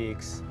couple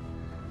weeks.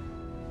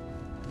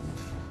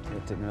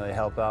 It didn't really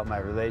help out my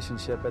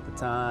relationship at the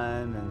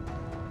time, and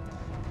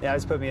yeah, it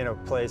just put me in a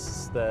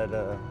place that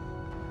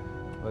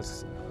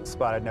was a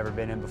spot I'd never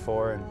been in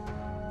before, and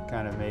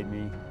kind of made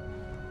me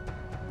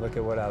look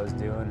at what I was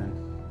doing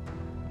and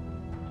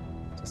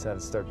just had to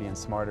start being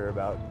smarter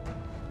about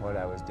what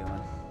I was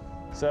doing.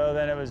 So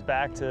then it was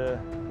back to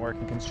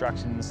working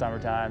construction in the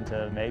summertime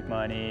to make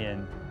money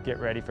and get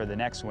ready for the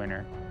next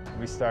winter.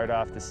 We started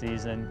off the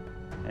season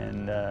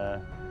and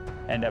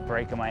ended up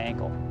breaking my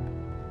ankle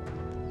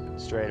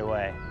straight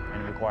away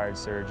and required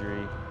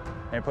surgery.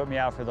 And it put me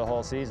out for the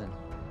whole season.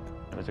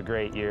 It was a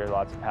great year,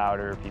 lots of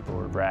powder. People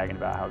were bragging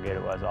about how good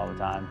it was all the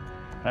time.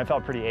 And I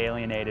felt pretty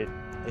alienated.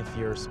 If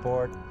your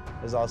sport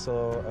is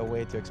also a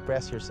way to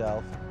express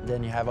yourself,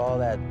 then you have all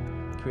that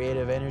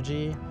creative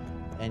energy,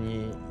 and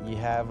you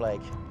have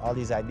like all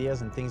these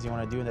ideas and things you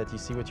want to do that you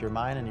see with your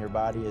mind, and your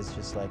body is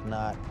just like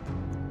not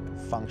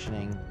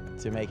functioning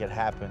to make it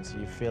happen. So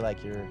you feel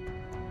like you're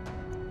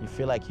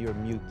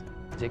mute.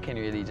 It can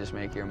really just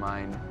make your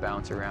mind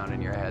bounce around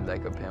in your head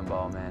like a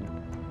pinball, man.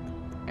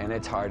 And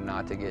it's hard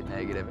not to get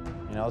negative.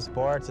 You know,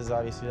 sports is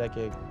obviously like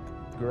a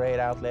great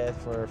outlet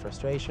for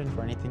frustration,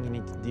 for anything you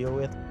need to deal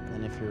with.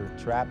 And if you're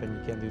trapped and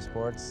you can't do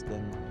sports,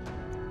 then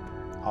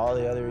all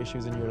the other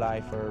issues in your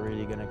life are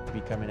really going to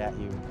be coming at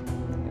you.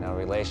 You know,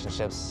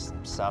 relationships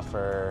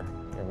suffer,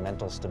 your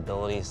mental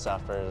stability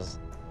suffers.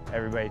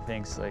 Everybody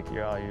thinks like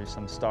you're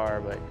some star,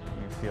 but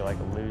you feel like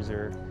a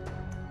loser.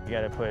 You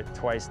got to put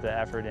twice the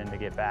effort in to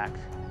get back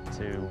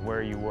to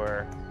where you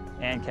were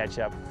and catch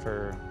up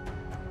for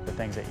the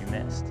things that you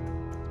missed.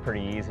 It's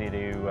pretty easy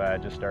to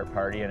just start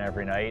partying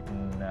every night,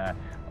 and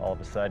all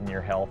of a sudden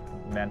your health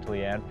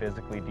mentally and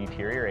physically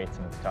deteriorates,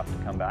 and it's tough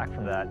to come back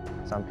from that.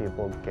 Some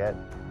people get,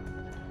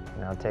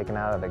 you know, taken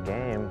out of the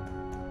game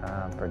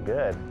for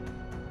good.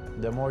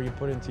 The more you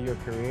put into your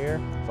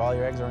career, if all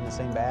your eggs are in the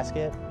same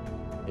basket,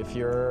 if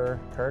you're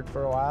hurt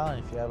for a while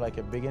and if you have like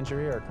a big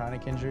injury or a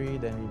chronic injury,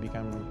 then you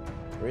become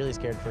really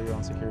scared for your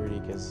own security,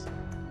 because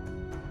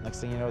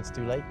next thing you know, it's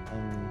too late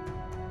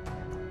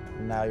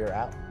and now you're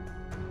out.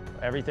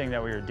 Everything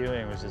that we were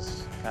doing was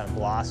just kind of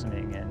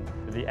blossoming,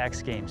 and the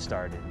X Games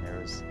started, and there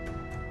was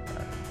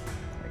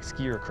like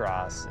skier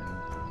cross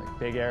and like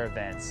big air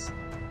events,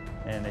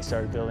 and they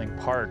started building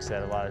parks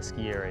at a lot of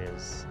ski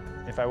areas.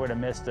 If I would have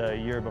missed a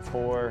year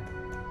before,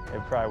 it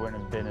probably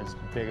wouldn't have been as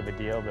big of a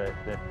deal, but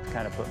that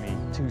kind of put me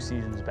 2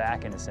 seasons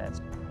back in a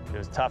sense. It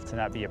was tough to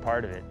not be a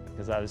part of it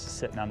because I was just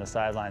sitting on the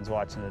sidelines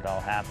watching it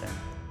all happen.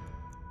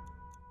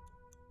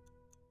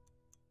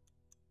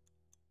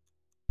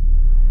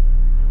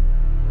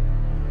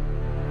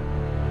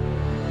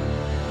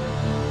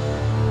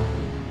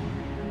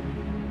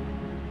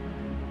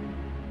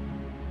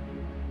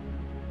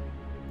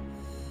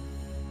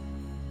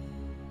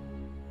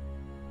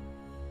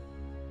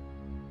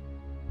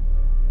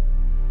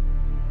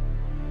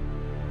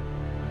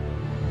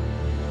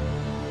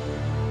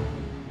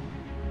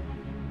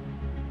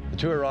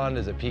 The Tour Ronde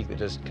is a peak that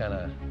just kind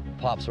of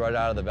pops right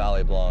out of the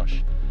Vallée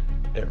Blanche.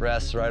 It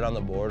rests right on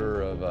the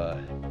border of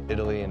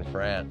Italy and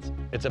France.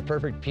 It's a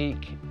perfect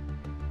peak,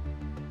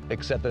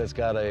 except that it's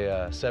got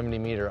a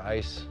 70-meter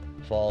ice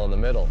fall in the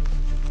middle.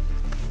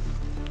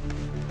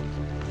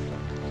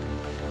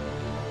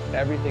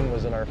 Everything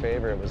was in our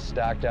favor. It was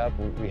stacked up.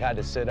 We had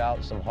to sit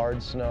out some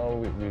hard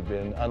snow. We've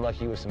been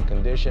unlucky with some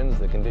conditions.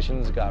 The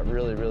conditions got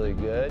really, really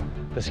good.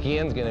 The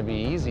skiing's gonna be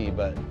easy,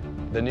 but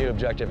the new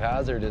objective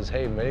hazard is,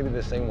 hey, maybe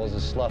this thing will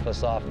just slough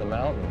us off the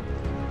mountain.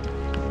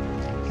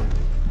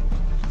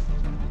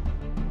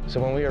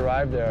 So when we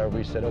arrived there,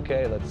 we said,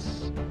 okay,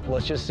 let's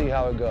just see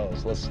how it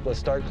goes. Let's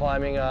start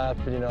climbing up.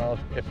 You know,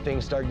 if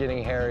things start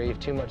getting hairy, if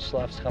too much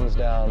slough comes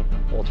down,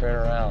 we'll turn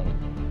around.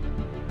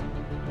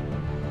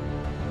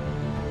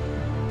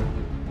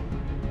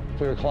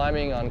 We were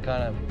climbing on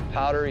kind of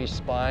powdery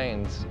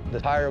spines. The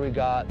higher we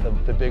got,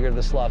 the bigger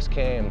the sloughs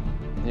came.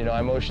 You know,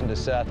 I motioned to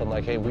Seth, I'm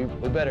like, hey, we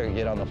better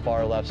get on the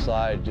far left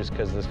side just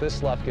because if this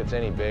slough gets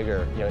any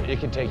bigger, you know,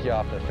 it can take you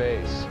off the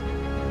face.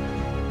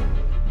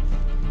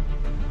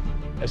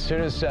 As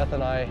soon as Seth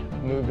and I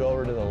moved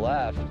over to the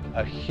left,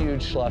 a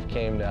huge slough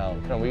came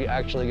down. And we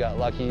actually got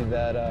lucky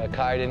that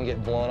Kai didn't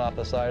get blown off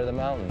the side of the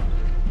mountain.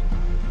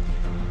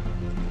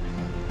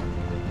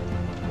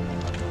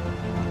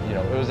 You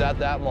know, it was at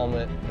that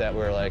moment that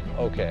we're like,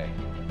 okay,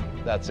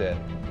 that's it.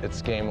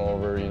 It's game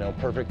over, you know,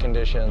 perfect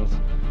conditions,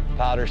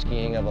 powder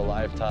skiing of a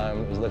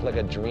lifetime. It looked like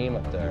a dream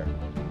up there.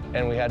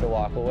 And we had to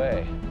walk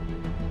away.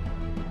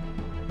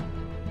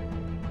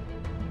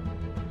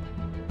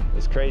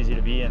 It's crazy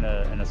to be in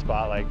a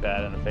spot like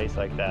that, in a face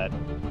like that,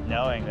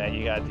 knowing that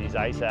you got these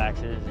ice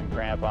axes and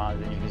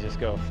crampons and you can just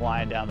go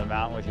flying down the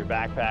mountain with your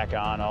backpack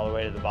on all the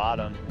way to the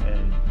bottom,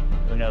 and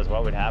who knows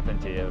what would happen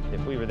to you.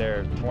 If we were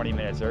there 20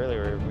 minutes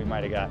earlier, we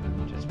might have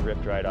gotten just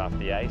ripped right off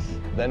the ice.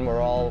 Then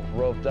we're all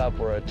roped up,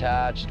 we're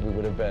attached. We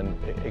would have been,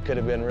 it could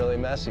have been really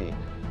messy.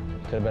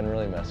 It could have been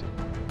really messy.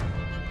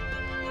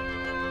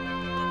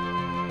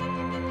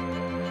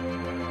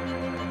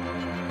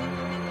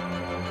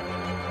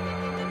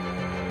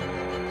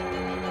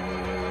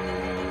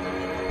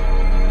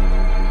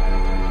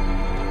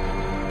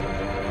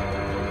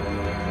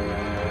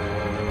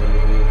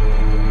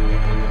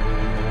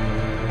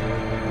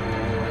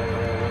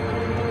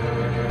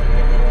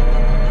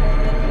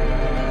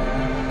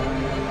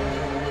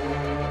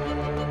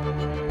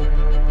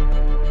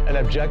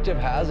 Objective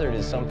hazard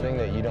is something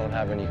that you don't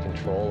have any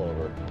control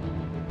over.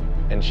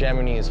 And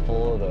Chamonix is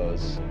full of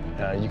those.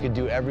 You could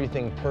do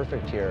everything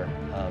perfect here.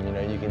 You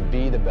know, you can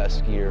be the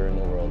best skier in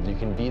the world. You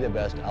can be the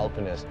best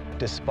alpinist.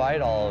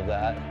 Despite all of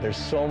that, there's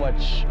so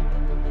much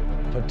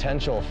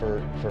potential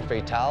for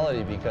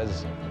fatality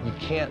because you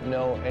can't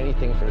know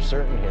anything for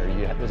certain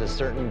here. There's a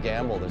certain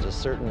gamble, there's a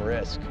certain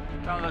risk.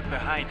 Don't look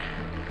behind.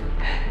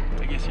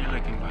 I guess you're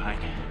looking behind.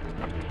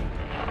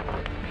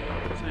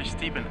 It's very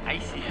steep and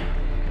icy.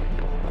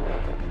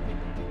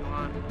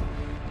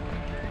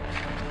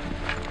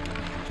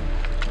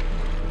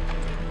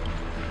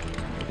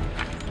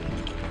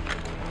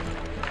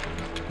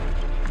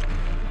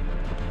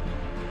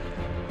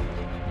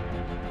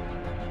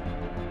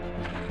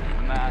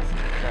 Massive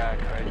crack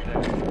right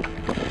there.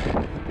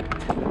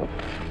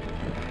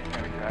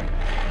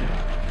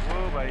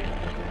 Whoa, buddy.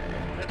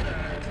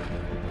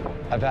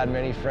 I've had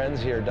many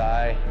friends here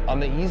die on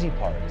the easy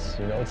parts.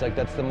 You know, it's like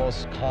that's the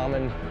most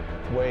common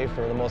way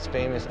for the most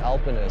famous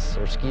alpinists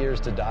or skiers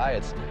to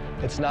die.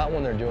 It's not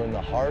when they're doing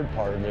the hard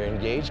part or the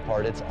engaged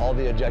part, it's all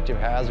the objective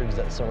hazards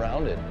that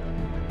surround it.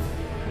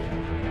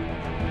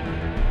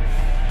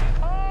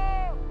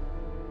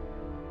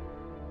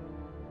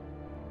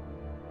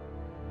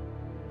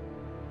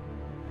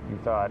 You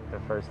thought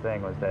the first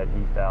thing was that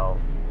he fell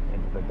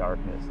into the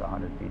darkness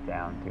 100 feet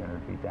down,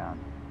 200 feet down.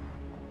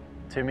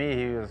 To me,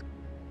 he was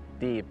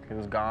deep. He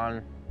was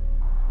gone.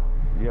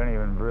 You don't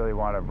even really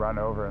want to run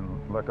over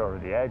and look over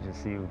the edge to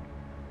see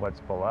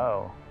what's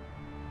below.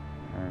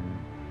 And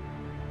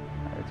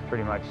it's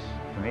pretty much,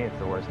 to me, it's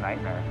the worst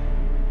nightmare.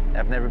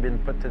 I've never been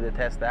put to the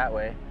test that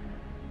way.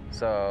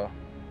 So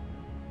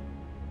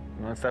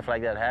when stuff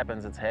like that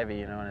happens, it's heavy,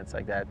 you know, and it's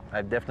like that.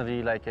 I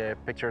definitely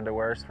pictured the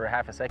worst for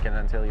half a second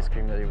until he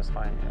screamed that he was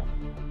fine, you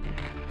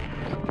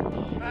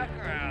know.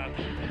 Background.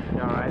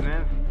 You all right,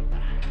 man?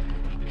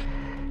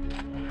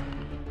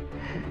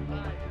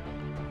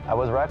 I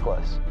was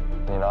reckless.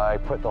 You know, I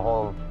put the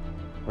whole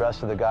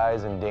rest of the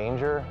guys in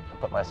danger,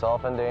 put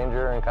myself in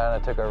danger, and kind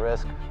of took a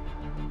risk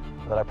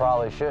that I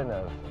probably shouldn't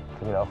have,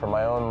 you know, for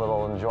my own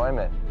little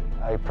enjoyment.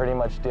 I pretty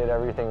much did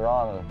everything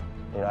wrong.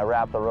 You know, I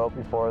wrapped the rope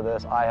before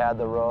this, I had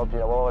the rope. You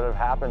know, what would have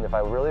happened if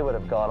I really would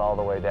have gone all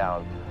the way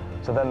down?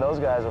 So then those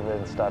guys would have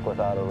been stuck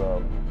without a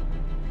rope.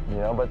 You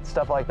know, but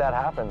stuff like that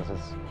happens.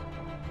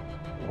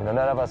 You know,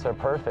 none of us are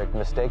perfect.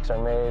 Mistakes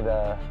are made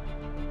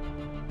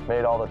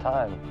all the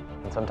time.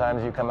 And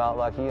sometimes you come out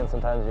lucky and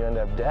sometimes you end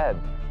up dead.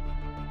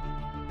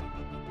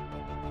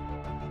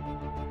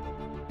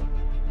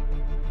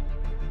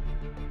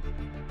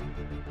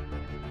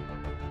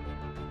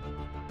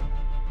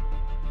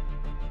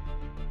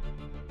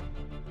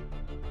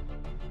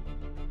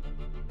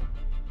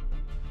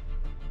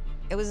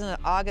 It was on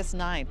August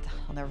 9th,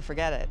 I'll never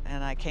forget it.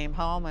 And I came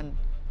home and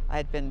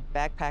I'd been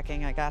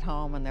backpacking. I got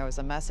home and there was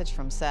a message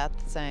from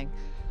Seth saying,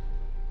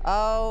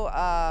 oh,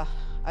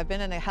 I've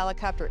been in a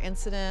helicopter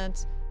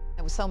incident.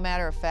 It was so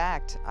matter of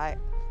fact.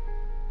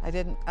 I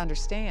didn't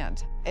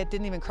understand. It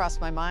didn't even cross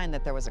my mind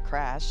that there was a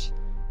crash.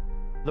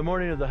 The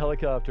morning of the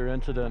helicopter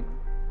incident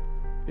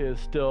is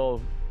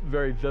still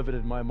very vivid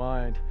in my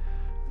mind.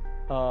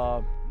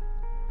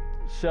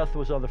 Seth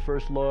was on the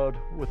first load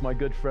with my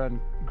good friend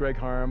Greg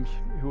Harms,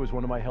 who was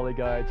one of my heli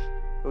guides.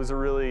 It was a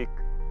really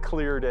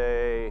clear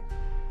day,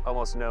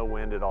 almost no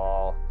wind at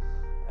all,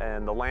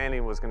 and the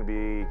landing was going to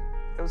be,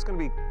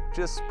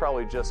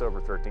 probably just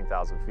over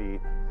 13,000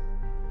 feet.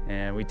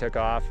 And we took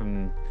off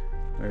and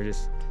we were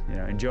just,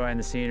 enjoying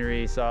the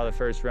scenery, saw the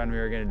first run we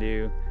were going to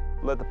do.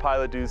 Let the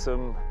pilot do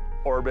some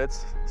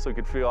orbits so he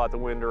could feel out the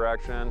wind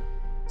direction.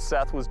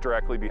 Seth was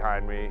directly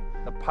behind me.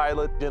 The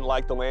pilot didn't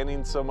like the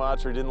landing so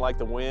much or didn't like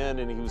the wind,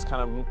 and he was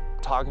kind of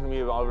talking to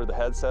me over the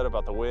headset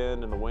about the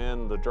wind,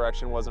 the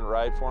direction wasn't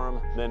right for him.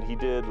 Then he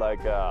did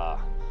like a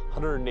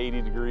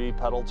 180-degree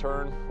pedal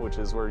turn, which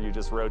is where you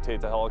just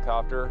rotate the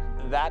helicopter.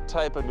 That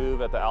type of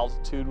move at the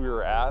altitude we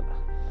were at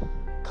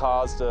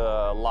caused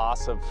a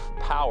loss of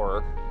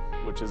power,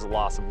 which is a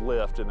loss of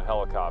lift in the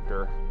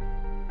helicopter.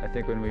 I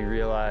think when we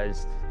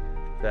realized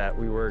that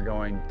we were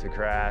going to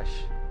crash,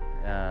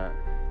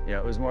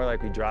 it was more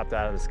like we dropped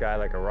out of the sky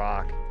like a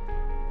rock,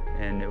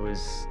 and it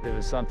was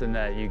something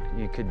that you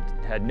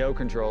had no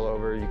control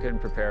over. You couldn't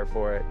prepare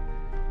for it,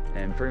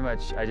 and pretty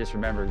much I just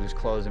remember just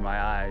closing my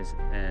eyes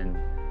and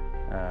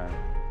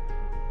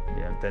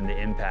then the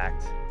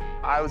impact.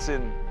 I was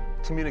in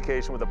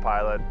communication with the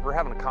pilot. We're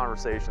having a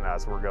conversation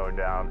as we're going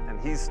down, and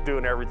he's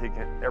doing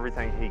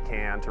everything he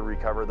can to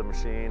recover the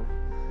machine.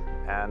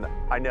 And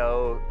I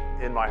know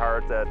in my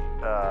heart that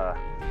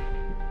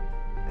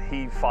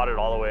he fought it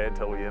all the way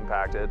until we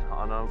impacted,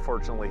 and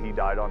unfortunately he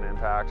died on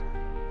impact.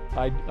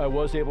 I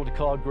was able to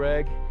call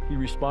Greg. He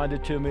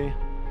responded to me.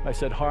 I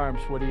said,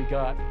 "Harms, what do you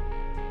got?"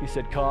 He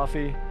said,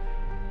 "Coffee."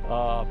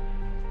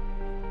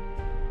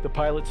 The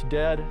pilot's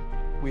dead.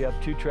 We have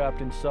 2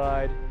 trapped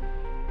inside.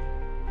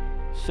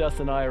 Seth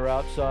and I are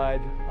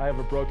outside. I have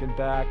a broken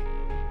back.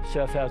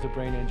 Seth has a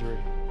brain injury.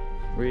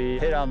 We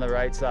hit on the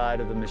right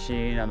side of the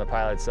machine, on the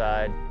pilot's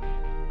side.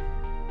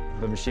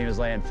 The machine was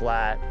laying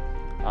flat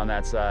on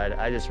that side.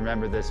 I just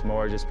remember this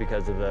more just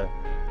because of the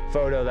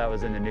photo that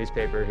was in the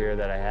newspaper here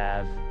that I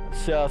have.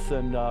 Seth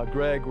and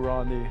Greg were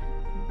on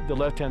the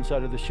left-hand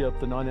side of the ship,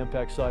 the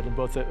non-impact side, and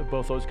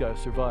both those guys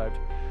survived.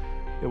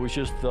 It was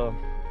just the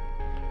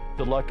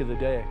luck of the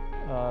day.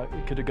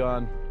 It could have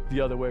gone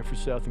the other way for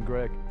Seth and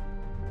Greg.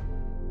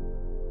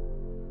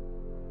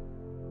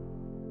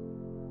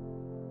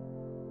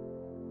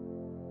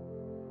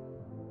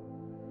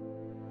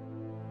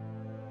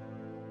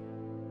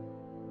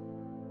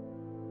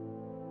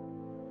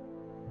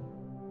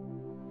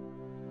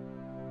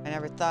 I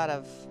never thought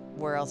of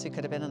where else he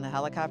could have been in the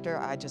helicopter.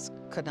 I just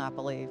could not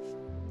believe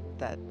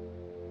that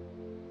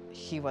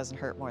he wasn't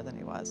hurt more than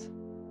he was.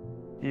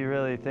 You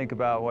really think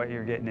about what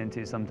you're getting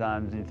into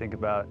sometimes, and you think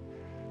about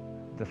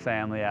the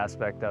family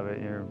aspect of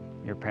it,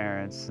 your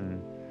parents,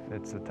 and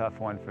it's a tough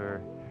one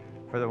for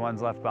the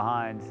ones left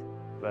behind,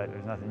 but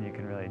there's nothing you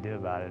can really do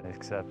about it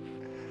except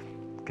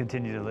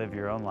continue to live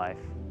your own life.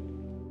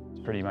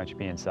 It's pretty much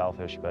being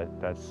selfish, but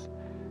that's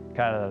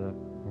kind of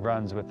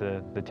runs with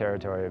the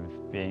territory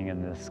of being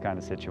in this kind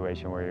of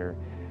situation where you're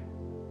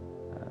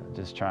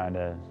just trying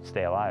to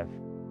stay alive.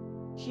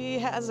 He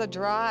has a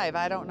drive.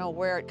 I don't know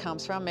where it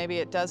comes from. Maybe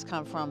it does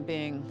come from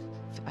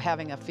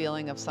having a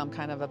feeling of some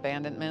kind of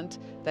abandonment,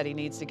 that he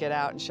needs to get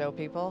out and show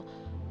people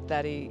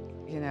that he,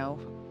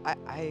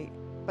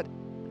 but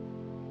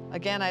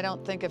again, I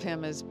don't think of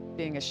him as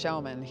being a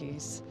showman.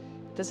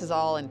 This is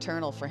all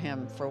internal for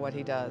him, for what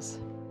he does.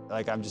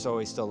 Like, I'm just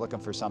always still looking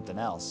for something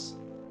else.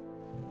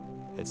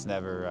 It's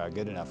never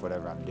good enough,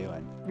 whatever I'm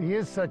doing. He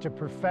is such a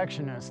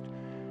perfectionist.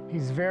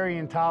 He's very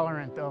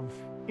intolerant of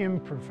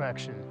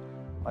imperfection.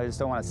 I just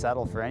don't want to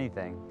settle for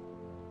anything.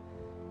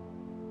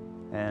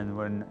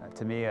 And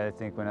to me, I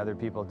think when other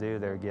people do,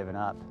 they're giving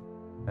up.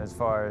 As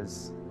far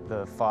as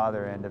the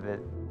father end of it,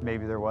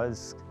 maybe there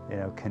was,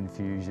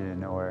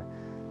 confusion or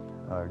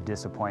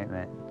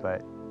disappointment,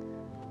 but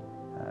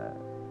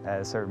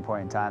at a certain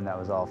point in time, that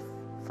was all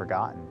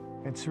forgotten.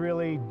 It's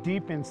really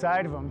deep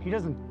inside of him. He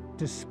doesn't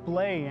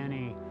display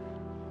any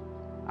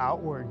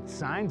outward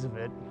signs of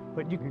it,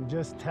 but you can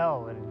just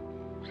tell that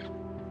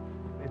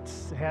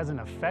it has an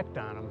effect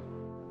on him.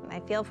 I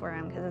feel for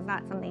him because it's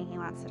not something he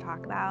wants to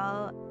talk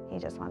about. He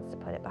just wants to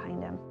put it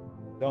behind him.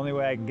 The only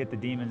way I can get the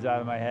demons out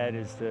of my head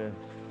is to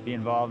be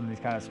involved in these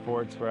kind of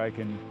sports where I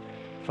can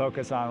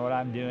focus on what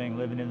I'm doing,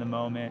 living in the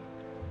moment,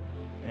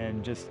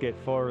 and just get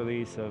full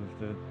release of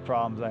the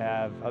problems I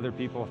have. Other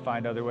people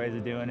find other ways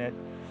of doing it,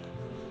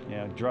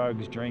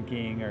 drugs,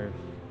 drinking, or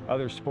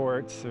other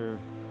sports, or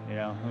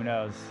who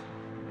knows.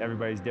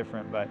 Everybody's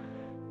different, but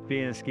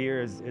being a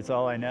skier it's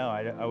all I know.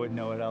 I wouldn't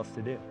know what else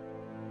to do.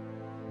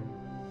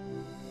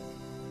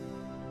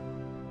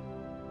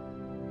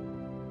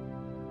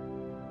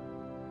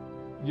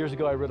 Years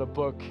ago, I read a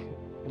book,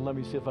 and let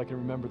me see if I can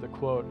remember the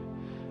quote.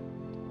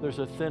 There's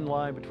a thin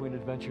line between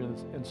adventure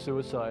and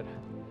suicide.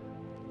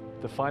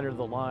 The finer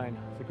the line,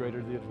 the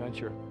greater the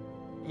adventure.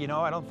 You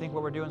know, I don't think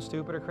what we're doing is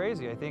stupid or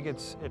crazy. I think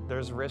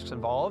there's risks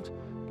involved,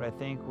 but I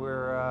think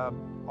we're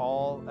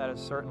all at a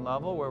certain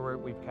level where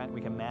we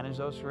can manage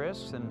those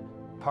risks, and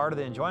part of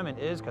the enjoyment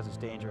is because it's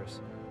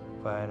dangerous.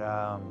 But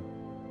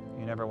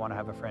you never want to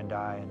have a friend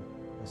die, and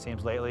it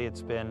seems lately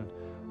it's been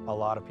a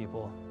lot of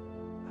people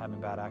having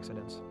bad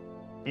accidents.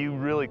 You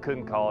really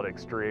couldn't call it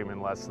extreme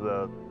unless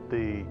the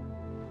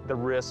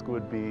risk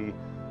would be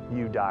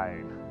you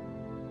dying.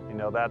 You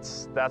know,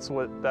 that's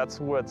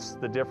what's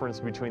the difference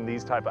between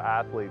these type of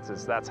athletes,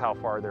 is that's how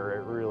far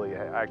they're really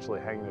actually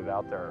hanging it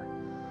out there.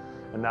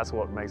 And that's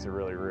what makes it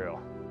really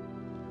real.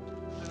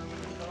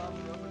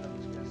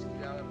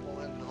 Down and pull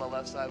into the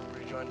left side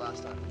where we joined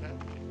last time, okay?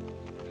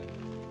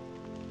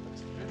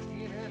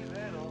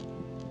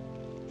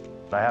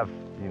 I have,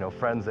 you know,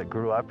 friends that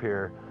grew up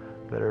here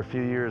that are a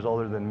few years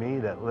older than me,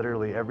 that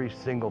literally every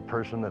single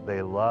person that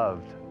they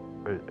loved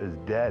is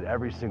dead.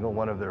 Every single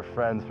one of their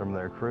friends from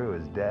their crew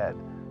is dead.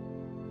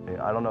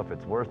 I don't know if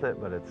it's worth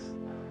it, but it's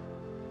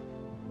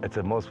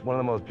one of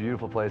the most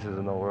beautiful places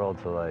in the world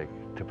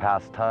to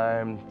pass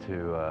time,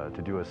 to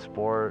do a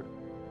sport.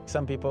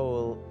 Some people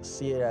will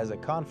see it as a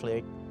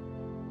conflict,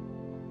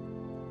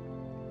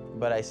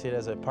 but I see it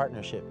as a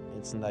partnership.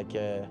 It's like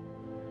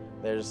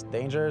there's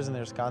dangers and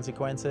there's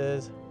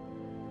consequences,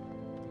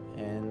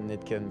 and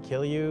it can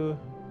kill you,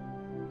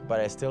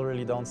 but I still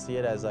really don't see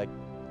it as like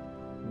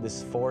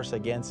this force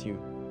against you.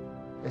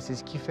 Et c'est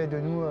ce qui fait de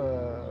nous,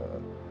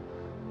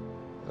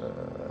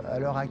 à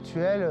l'heure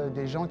actuelle,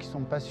 des gens qui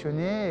sont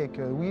passionnés et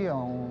que oui,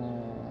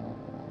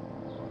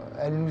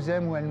 elles nous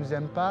aiment ou elles nous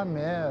aiment pas,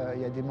 mais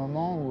il y a des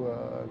moments où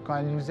quand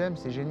elles nous aiment,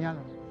 c'est génial.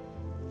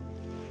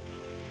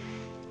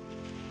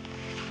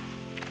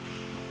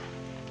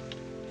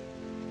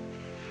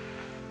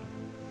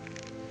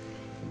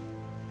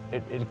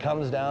 It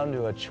comes down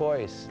to a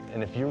choice,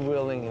 and if you're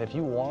willing and if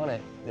you want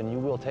it, then you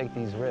will take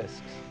these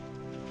risks.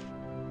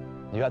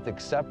 You have to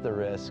accept the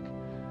risk.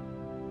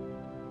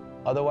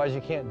 Otherwise, you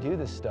can't do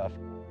this stuff.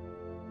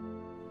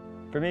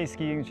 For me,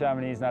 skiing in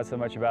Chamonix is not so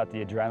much about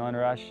the adrenaline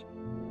rush.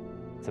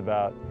 It's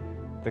about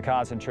the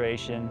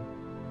concentration,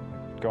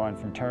 going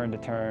from turn to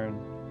turn,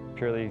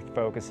 purely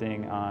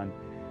focusing on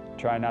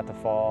trying not to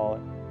fall.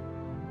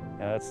 You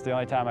know, that's the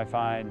only time I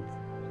find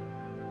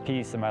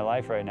peace in my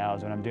life right now,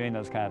 is when I'm doing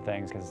those kind of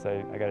things, because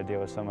I got to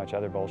deal with so much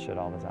other bullshit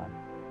all the time.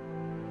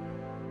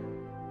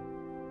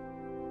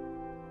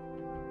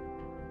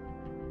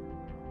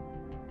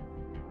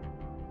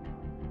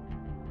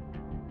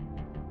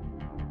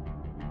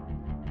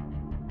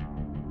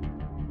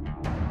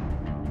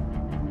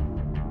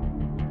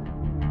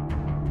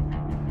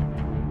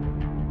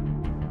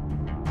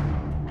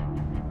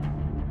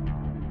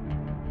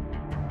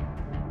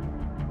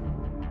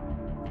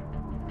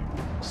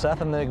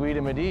 Seth in the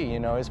Guida Midi, you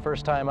know, his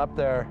first time up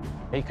there,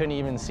 he couldn't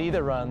even see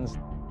the runs.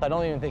 I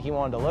don't even think he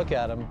wanted to look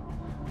at them.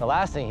 The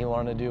last thing he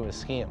wanted to do was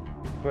ski them.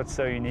 What's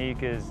so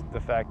unique is the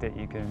fact that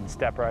you can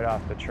step right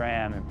off the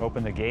tram and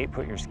open the gate,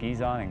 put your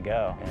skis on, and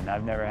go. And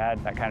I've never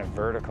had that kind of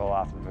vertical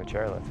off of a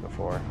chairlift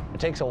before. It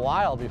takes a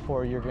while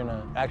before you're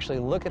gonna actually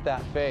look at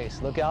that face,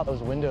 look out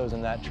those windows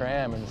in that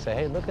tram and say,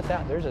 hey, look at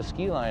that, there's a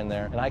ski line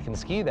there, and I can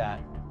ski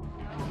that.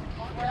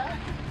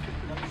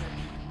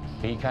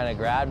 He kind of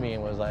grabbed me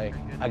and was like,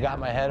 I got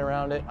my head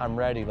around it, I'm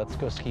ready, let's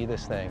go ski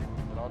this thing.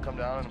 And I'll come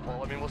down and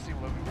pull. I mean, we'll see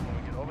when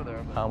we get over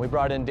there. We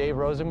brought in Dave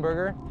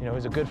Rosenberger, you know,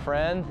 who's a good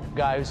friend,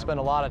 guy who spent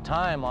a lot of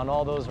time on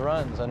all those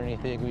runs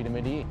underneath the Guida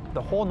Midi.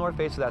 The whole north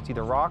face of that's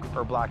either rock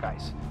or black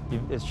ice.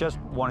 It's just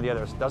one or the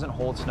other. It doesn't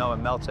hold snow. It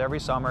melts every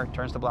summer,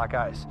 turns to black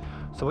ice.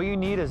 So what you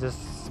need is this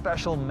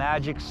special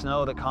magic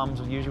snow that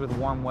comes usually with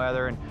warm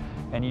weather,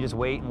 and you just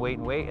wait and wait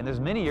and wait. And there's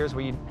many years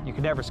where you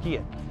can never ski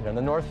it. You know,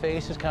 the North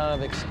Face is kind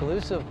of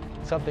exclusive,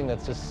 something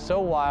that's just so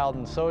wild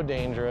and so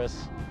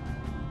dangerous,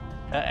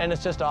 and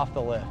it's just off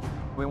the lift.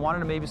 We wanted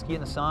to maybe ski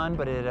in the sun,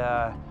 but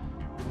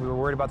we were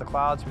worried about the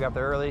clouds. We got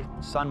there early.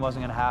 Sun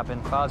wasn't going to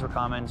happen. Clouds were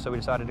coming, so we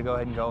decided to go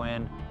ahead and go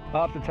in.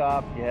 Off the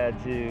top, you had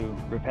to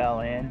rappel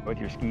in with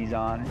your skis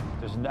on.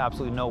 There's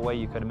absolutely no way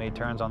you could have made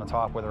turns on the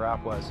top where the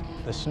ramp was.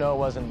 The snow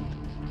wasn't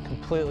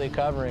completely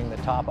covering the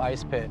top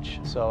ice pitch,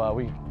 so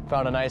we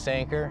found a nice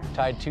anchor,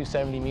 tied two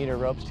 70-meter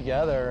ropes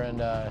together,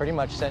 and pretty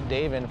much sent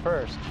Dave in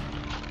first.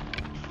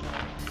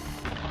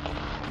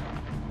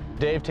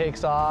 Dave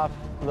takes off,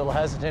 a little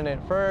hesitant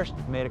at first.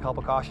 Made a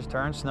couple cautious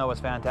turns. Snow was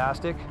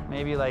fantastic.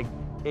 Maybe like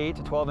 8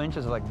 to 12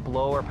 inches of like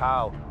blow or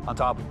pow on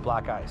top of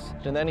black ice.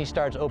 And then he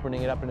starts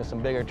opening it up into some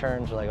bigger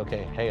turns. We're like,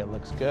 okay, hey, it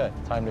looks good.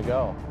 Time to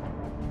go.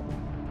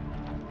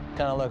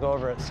 Kind of look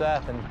over at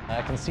Seth, and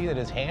I can see that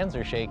his hands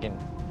are shaking.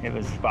 It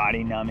was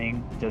body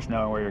numbing, just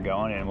knowing where you're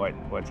going and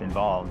what's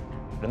involved.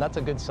 And that's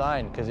a good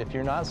sign, because if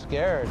you're not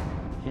scared,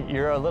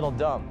 you're a little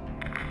dumb.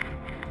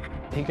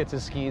 He gets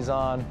his skis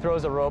on,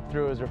 throws a rope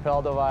through his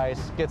rappel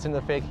device, gets in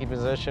the fakie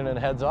position, and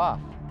heads off.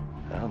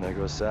 Oh, and there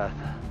goes Seth.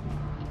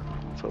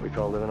 That's what we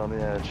call living on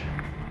the edge.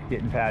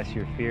 Getting past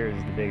your fears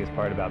is the biggest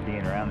part about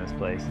being around this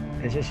place.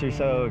 It's just you're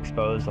so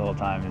exposed the whole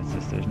time, it's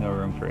just there's no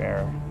room for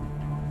error.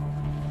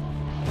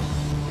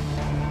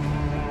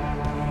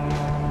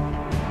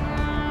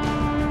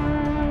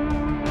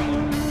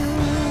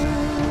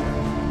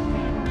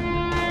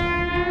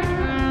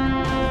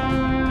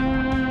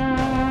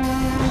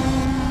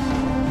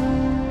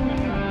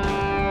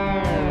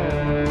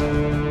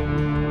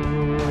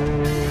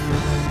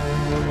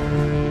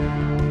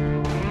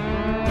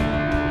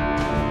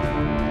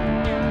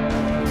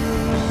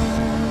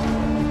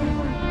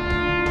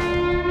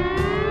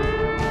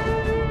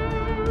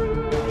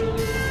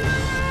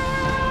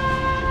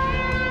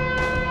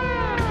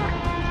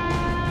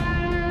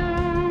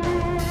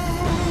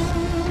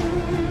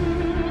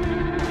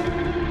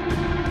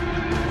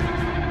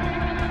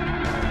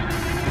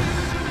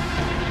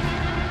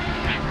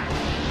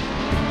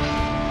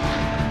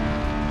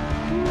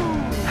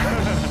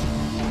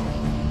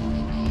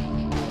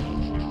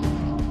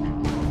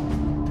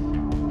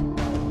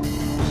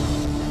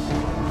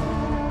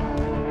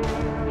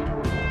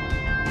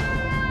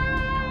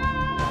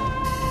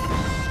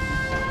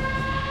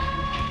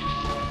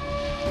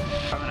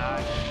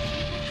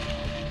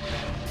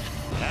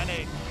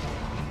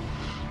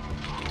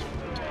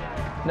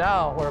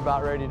 Now we're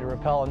about ready to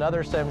rappel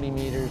another 70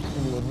 meters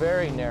into a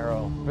very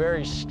narrow,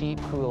 very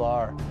steep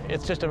couloir.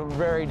 It's just a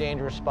very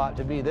dangerous spot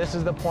to be. This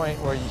is the point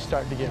where you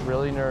start to get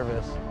really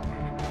nervous.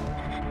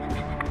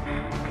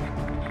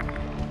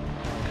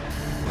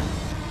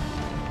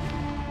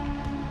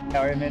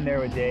 I'm in there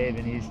with Dave,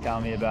 and he's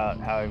telling me about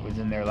how he was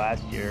in there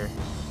last year.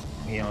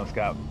 He almost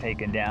got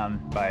taken down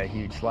by a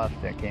huge slough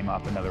that came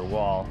off another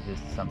wall,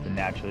 just something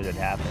naturally that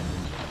happened.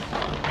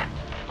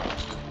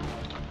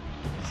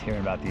 Just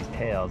hearing about these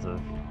tales of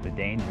the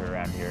danger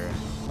around here.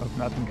 Hope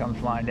nothing comes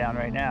flying down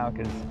right now,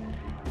 because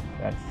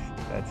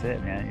that's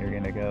it, man. You're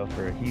gonna go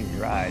for a huge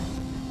ride.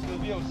 The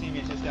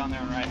VOC is just down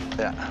there, right?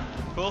 Yeah.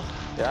 Cool.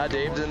 Yeah,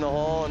 Dave's in the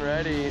hole and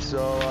ready,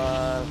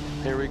 so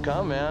here we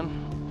come, man.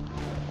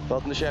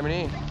 Welcome to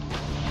Chamonix.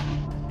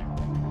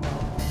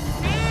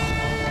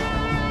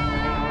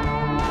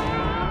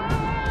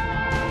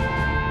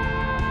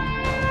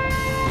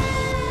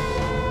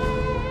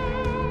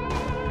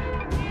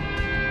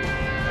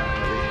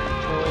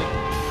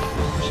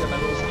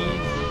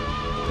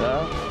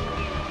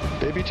 Yeah.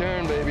 Baby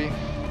turn, baby.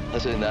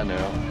 That's it in that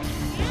narrow.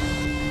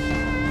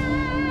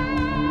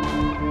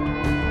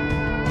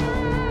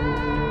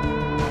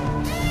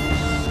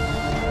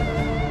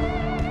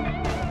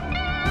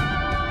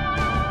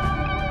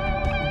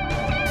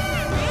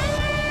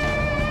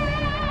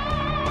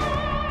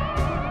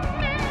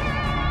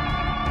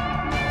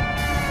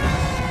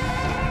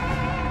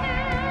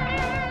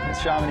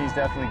 Chamonix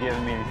definitely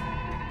given me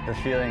the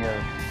feeling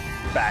of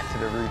back to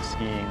the roots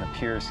skiing, the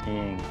pure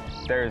skiing.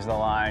 There's the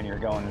line, you're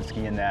going and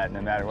skiing that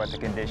no matter what the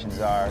conditions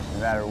are, no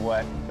matter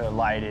what the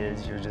light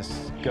is, you're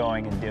just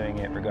going and doing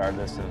it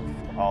regardless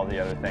of all the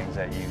other things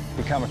that you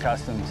become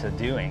accustomed to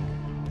doing.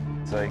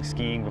 It's like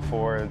skiing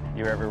before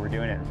you ever were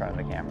doing it in front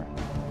of the camera.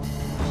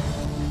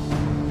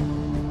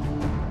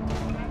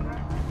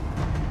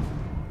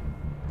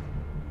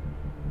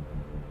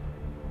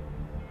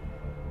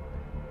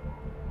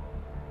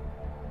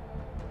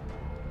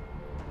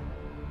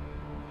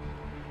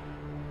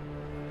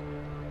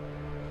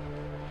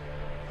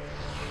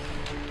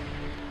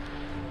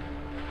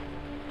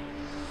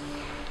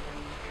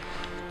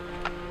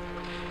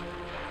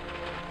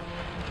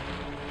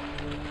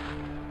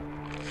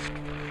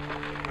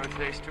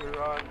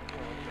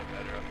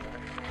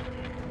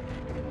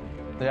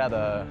 Yeah,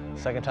 the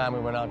second time we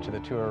went out to the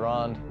Tour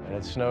Ronde, and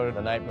it snowed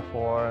the night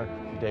before.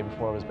 The day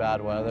before was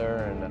bad weather,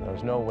 and there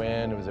was no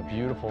wind. It was a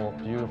beautiful,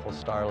 beautiful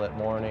starlit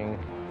morning.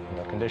 You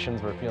know,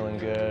 conditions were feeling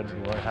good.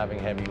 We weren't having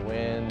heavy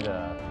wind.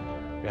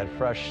 We had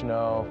fresh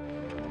snow.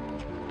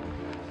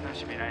 That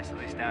should be nice, at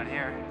least down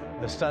here.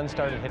 The sun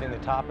started hitting the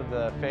top of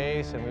the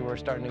face, and we were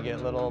starting to get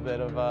a little bit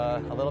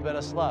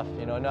of slough.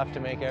 You know, enough to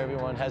make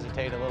everyone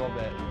hesitate a little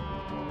bit.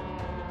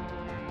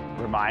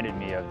 Reminded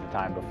me of the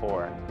time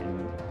before.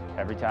 And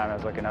every time I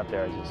was looking up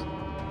there, I just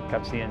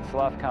kept seeing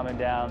slough coming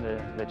down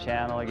the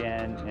channel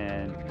again,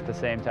 and at the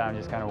same time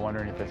just kind of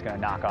wondering if it's going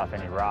to knock off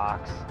any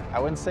rocks. I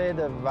wouldn't say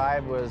the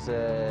vibe was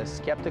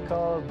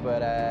skeptical, but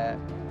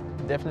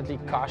definitely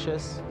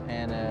cautious,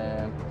 and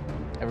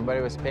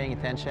everybody was paying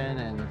attention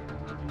and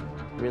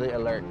really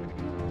alert.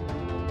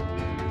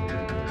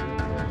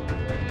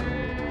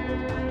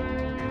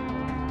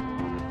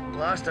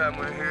 Last time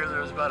we were here,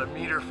 there was about a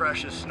meter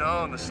fresh of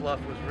snow, and the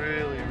slough was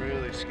really,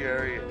 really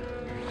scary.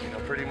 You know,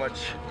 pretty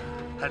much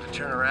had to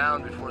turn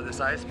around before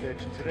this ice pitch.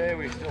 And today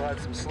we still had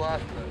some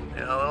slough, but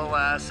you know, a little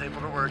less,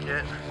 able to work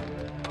it.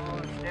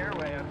 Oh,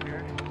 stairway up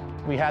here.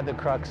 We had the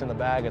crux in the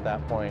bag at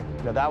that point.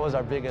 You know, that was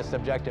our biggest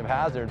objective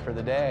hazard for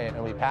the day,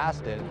 and we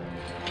passed it.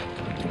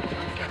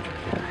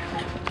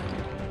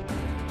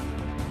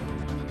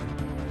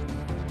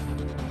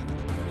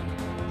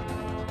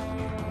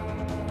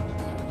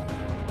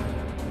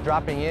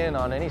 Dropping in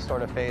on any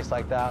sort of face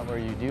like that where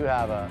you do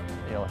have a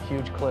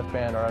huge cliff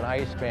band or an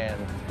ice band,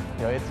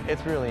 you know,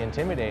 it's really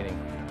intimidating.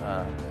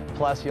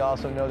 Plus you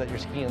also know that you're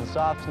skiing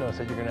soft snow,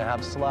 so you're going to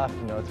have slough.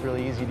 You know, it's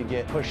really easy to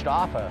get pushed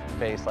off a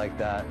face like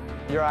that.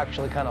 You're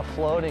actually kind of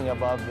floating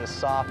above this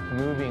soft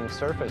moving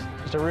surface.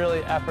 Just a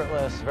really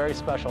effortless, very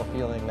special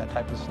feeling, that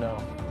type of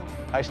snow.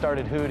 I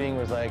started hooting,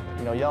 was like,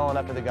 you know, yelling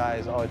up to the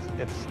guys, oh,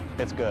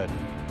 it's good.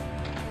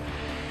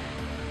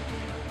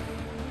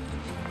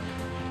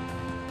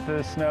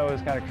 The snow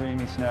is kind of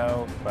creamy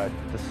snow, but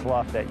the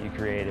slough that you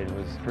created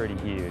was pretty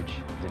huge.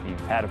 If you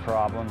had a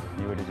problem,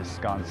 you would have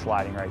just gone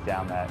sliding right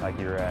down that like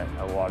you were at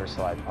a water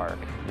slide park.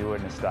 You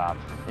wouldn't have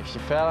stopped. If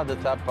you fell at the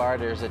top part,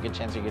 there's a good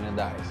chance you're gonna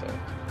die, so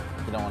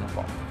you don't want to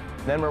fall.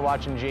 Then we're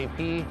watching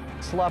JP.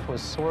 Slough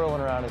was swirling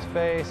around his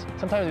face.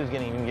 Sometimes he was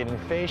even getting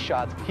face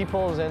shots. He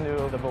pulls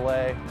into the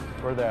belay.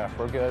 We're there,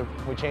 we're good.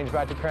 We change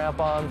back to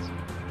crampons,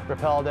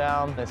 rappel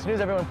down. As soon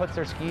as everyone puts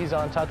their skis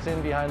on, tucks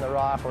in behind the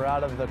rock, we're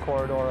out of the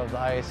corridor of the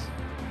ice.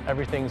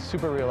 Everything's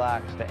super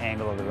relaxed. The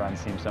angle of the run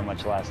seems so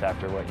much less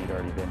after what you'd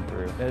already been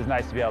through. It was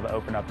nice to be able to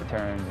open up the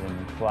turns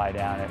and fly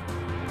down it.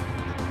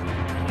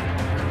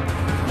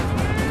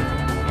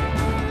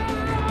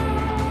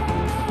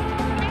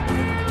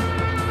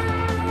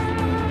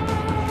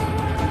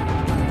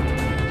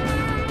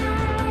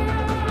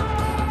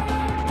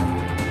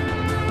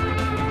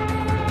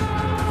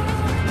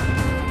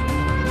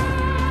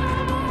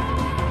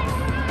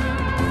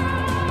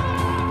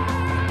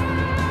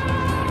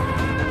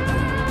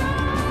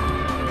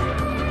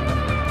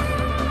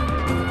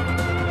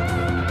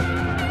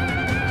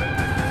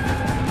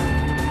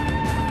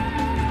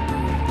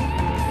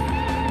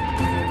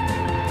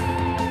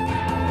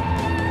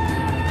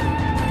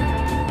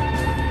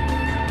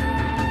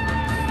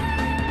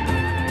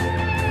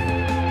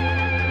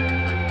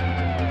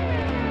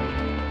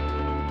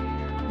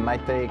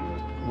 might take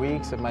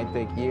weeks, it might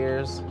take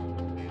years.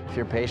 If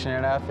you're patient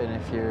enough and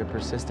if you're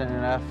persistent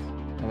enough,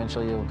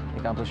 eventually you'll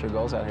accomplish your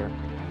goals out here.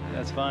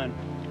 That's fun.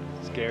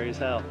 Scary as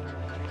hell.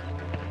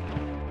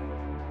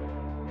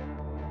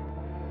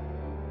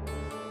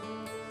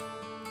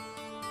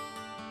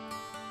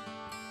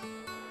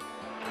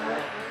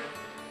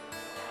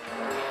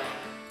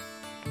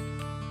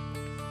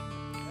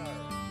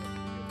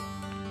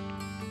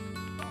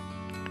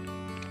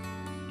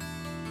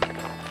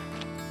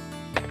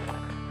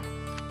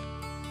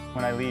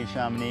 When I leave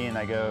Chamonix and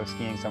I go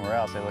skiing somewhere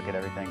else, I look at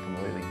everything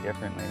completely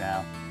differently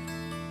now.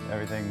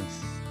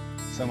 Everything's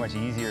so much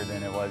easier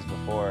than it was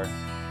before.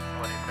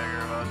 What do you figure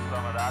about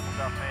some of that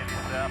stuff maybe,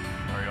 Seth?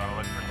 Or you want to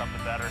look for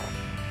something better?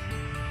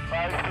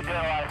 Well, I used to do a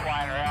lot of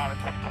flying around. It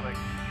seems like,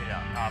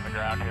 yeah, on the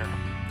ground here.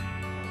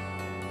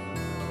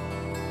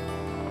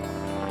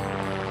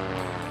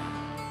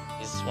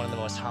 He's one of the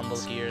most humble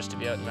skiers to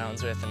be out in the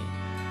mountains with, and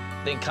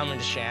I think coming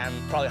to Cham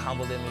probably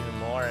humbled him even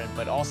more,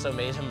 but also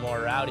made him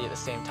more rowdy at the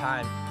same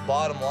time.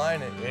 Bottom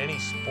line, in any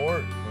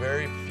sport,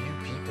 very few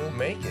people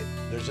make it.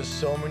 There's just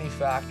so many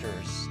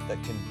factors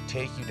that can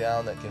take you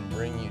down, that can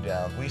bring you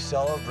down. We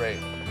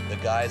celebrate the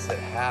guys that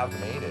have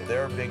made it.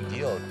 They're a big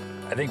deal.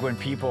 I think when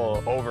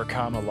people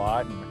overcome a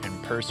lot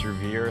and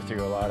persevere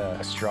through a lot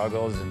of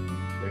struggles and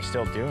they're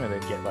still doing it,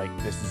 they get like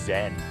this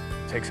zen.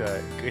 It takes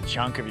a good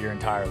chunk of your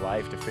entire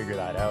life to figure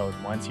that out.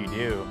 Once you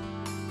do,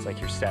 it's like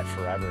you're set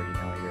forever, you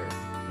know,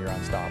 you're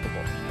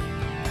unstoppable.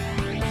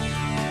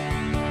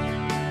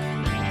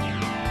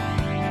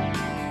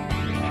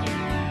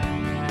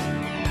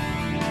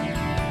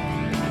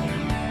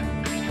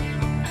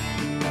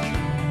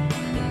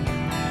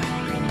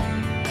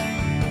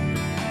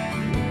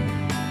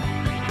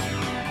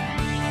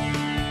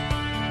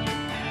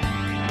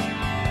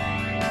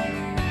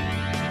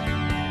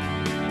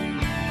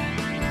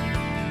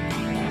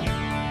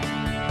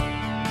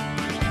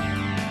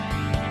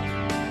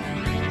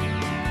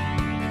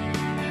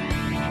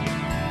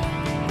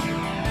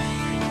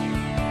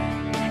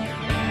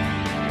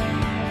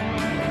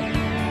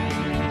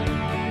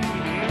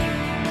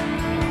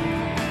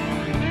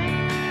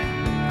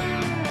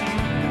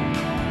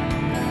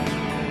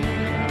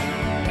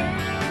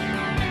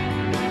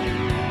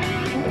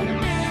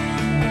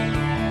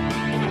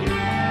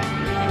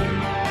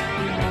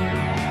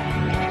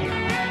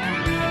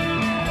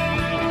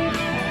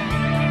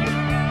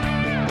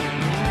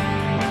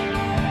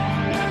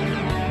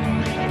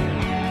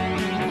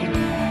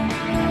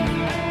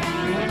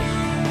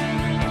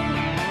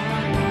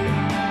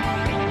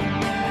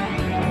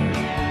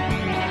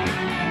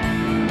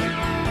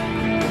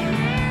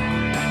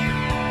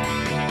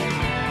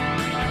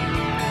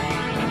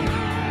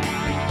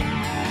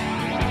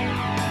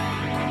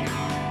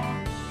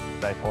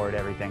 I poured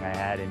everything I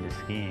had into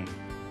skiing.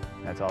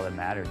 That's all that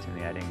mattered to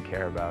me. I didn't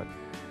care about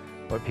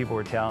what people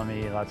were telling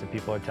me. Lots of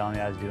people are telling me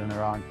I was doing the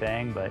wrong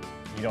thing, but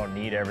You don't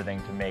need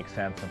everything to make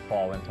sense and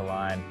fall into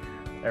line.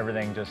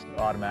 Everything just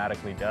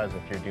automatically does.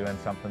 If you're doing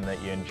something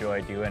that you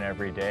enjoy doing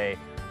every day,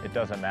 it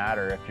doesn't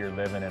matter if you're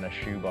living in a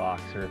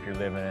shoebox or if you're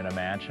living in a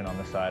mansion on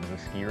the side of the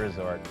ski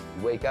resort.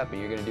 You wake up and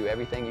you're going to do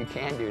everything you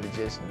can do to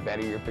just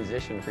better your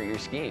position for your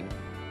skiing.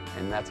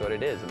 And that's what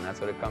it is, and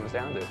that's what it comes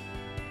down to. It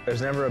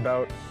was never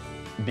about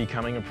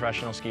becoming a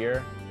professional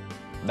skier.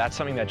 That's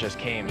something that just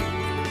came.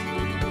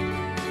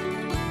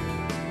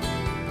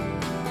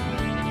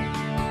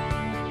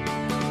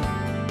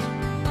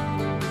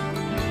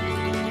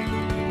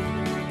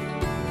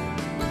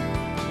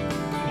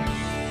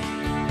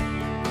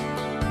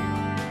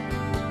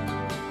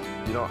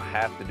 You don't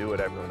have to do what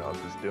everyone else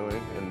is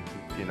doing, and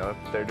you know,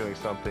 if they're doing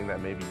something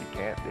that maybe you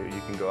can't do,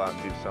 you can go out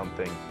and do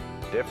something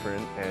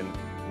different, and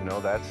you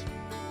know, that's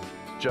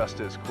just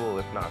as cool,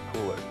 if not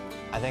cooler.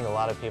 I think a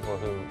lot of people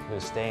who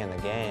stay in the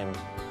game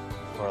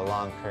for a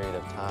long period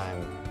of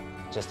time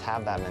just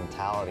have that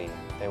mentality.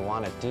 They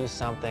want to do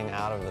something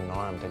out of the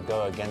norm, to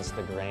go against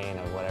the grain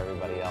of what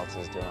everybody else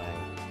is doing.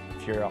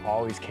 If you're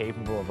always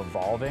capable of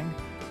evolving,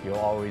 you'll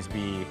always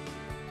be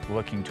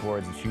looking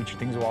towards the future.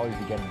 Things will always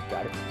be getting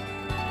better.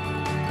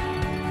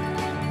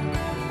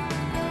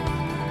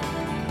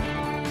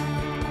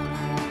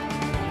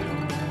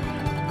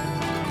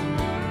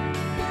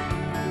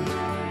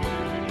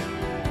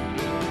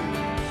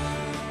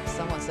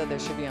 Said there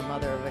should be a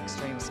mother of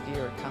extreme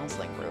skier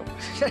counseling group.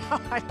 You know,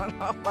 I don't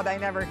know, but I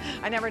never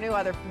knew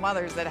other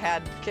mothers that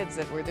had kids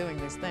that were doing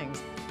these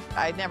things.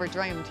 I never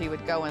dreamed he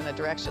would go in a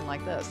direction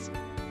like this.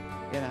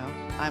 You know,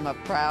 I'm a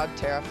proud,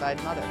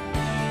 terrified mother.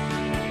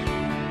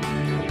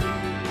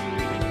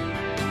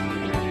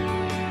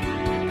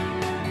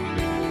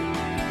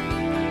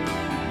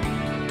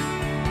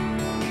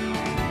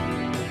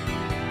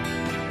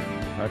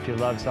 if you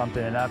love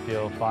something enough,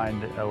 you'll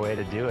find a way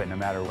to do it, no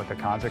matter what the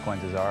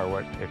consequences are or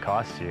what it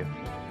costs you.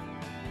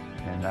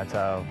 And that's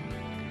how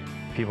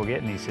people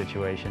get in these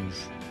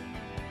situations,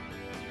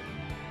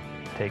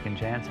 taking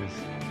chances.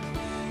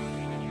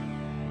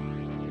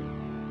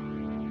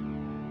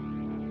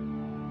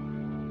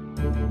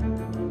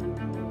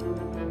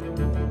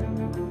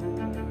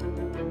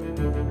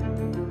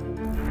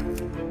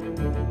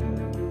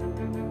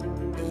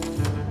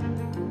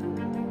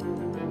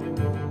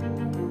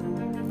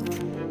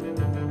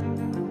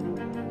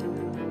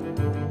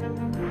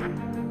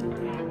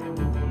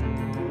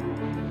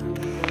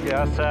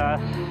 go,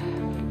 Seth.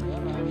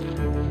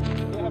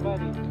 Yeah,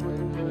 buddy.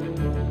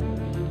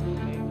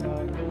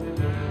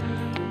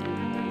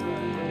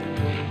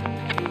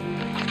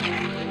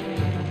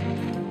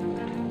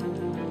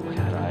 Look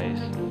at that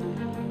ice.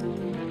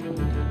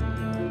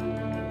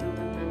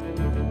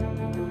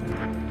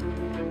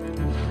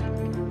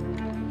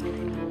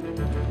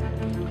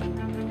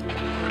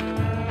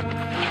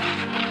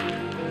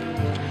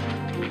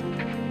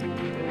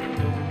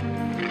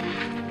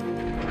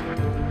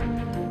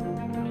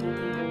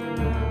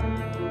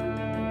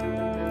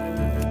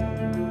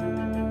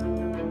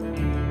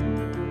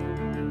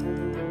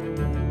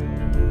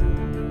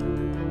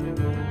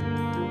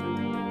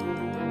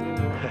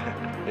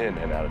 In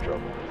and out of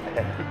trouble.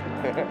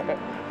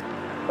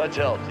 That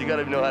helps. You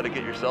gotta know how to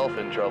get yourself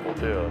in trouble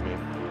too. I mean,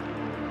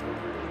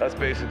 that's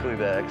basically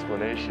the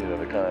explanation of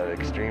the kind of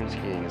extreme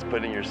skiing, is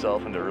putting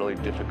yourself into really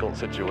difficult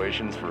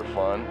situations for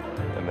fun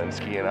and then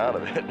skiing out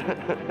of it.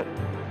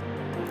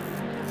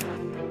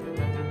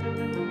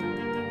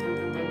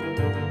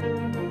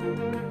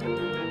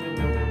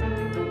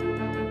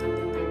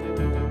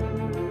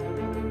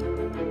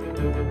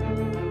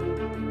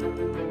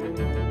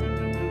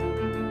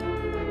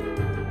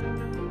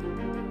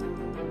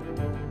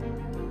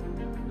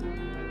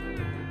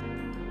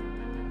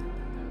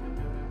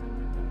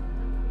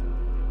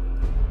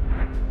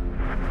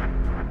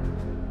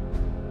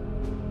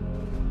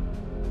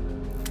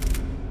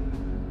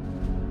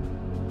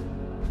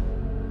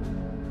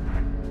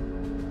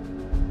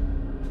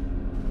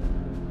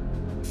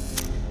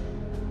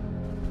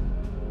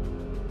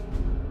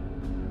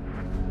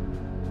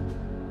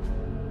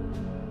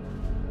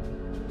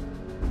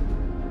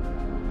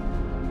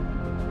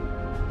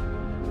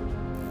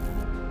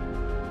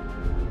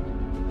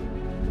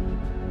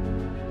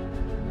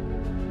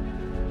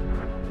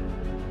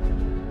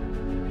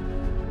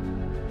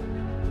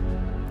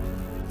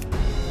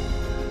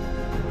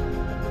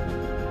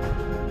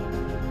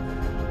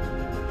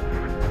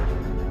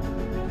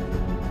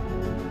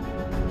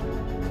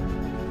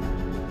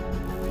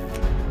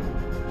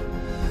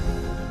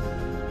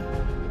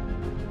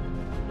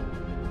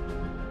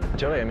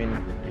 Totally. I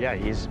mean, yeah,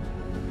 he's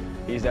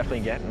definitely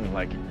getting,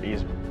 like,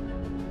 he's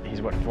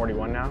what,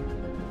 41 now?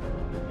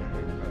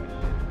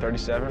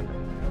 37?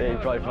 Yeah, he'd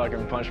probably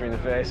fucking punch me in the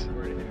face.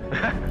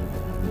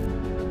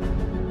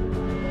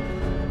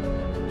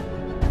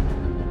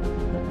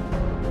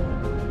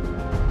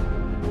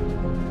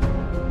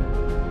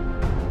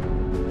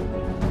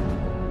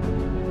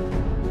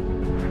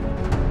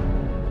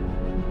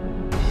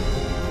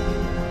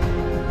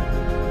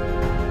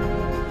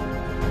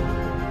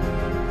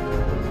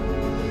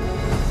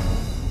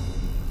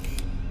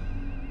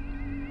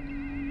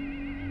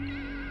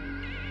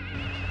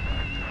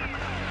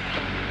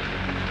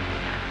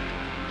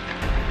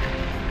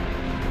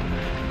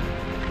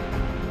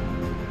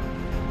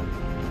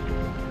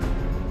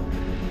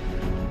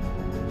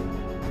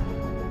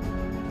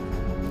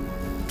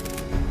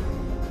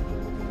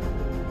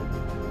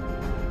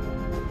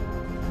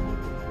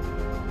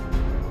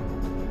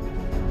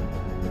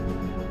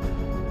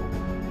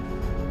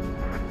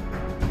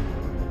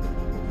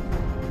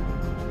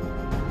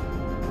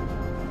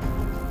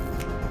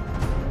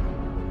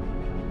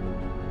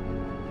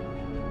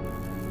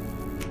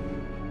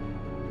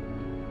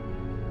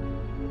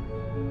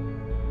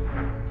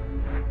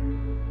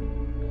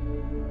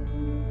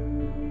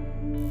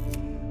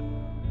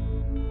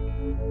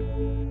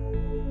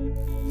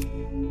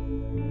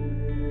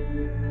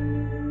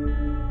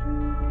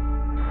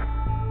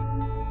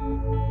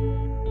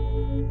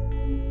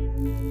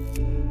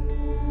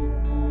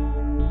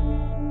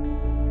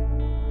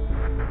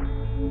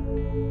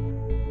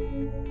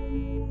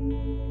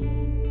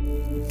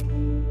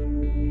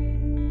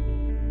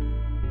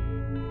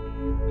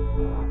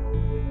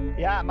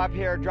 Yeah, I'm up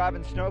here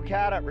driving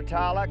Snowcat at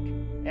Ritalik,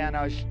 and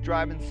I was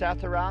driving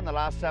Seth around the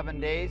last 7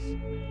 days,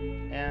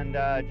 and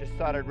just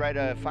thought I'd write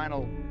a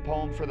final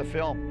poem for the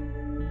film.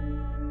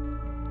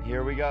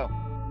 Here we go.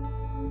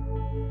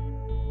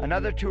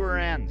 Another tour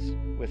ends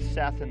with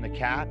Seth and the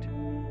cat.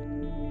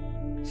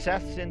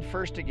 Seth's in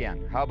first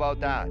again, how about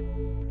that?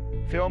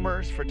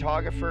 Filmers,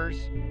 photographers,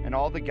 and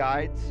all the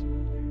guides,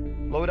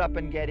 load up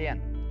and get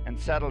in and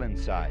settle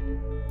inside.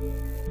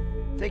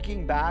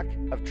 Thinking back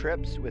of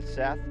trips with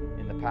Seth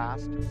in the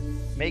past,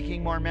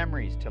 making more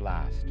memories to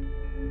last.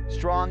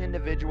 Strong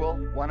individual,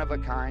 one of a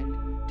kind,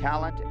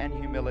 talent and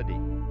humility,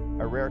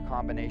 a rare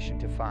combination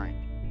to find.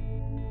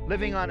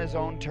 Living on his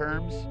own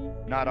terms,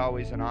 not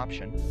always an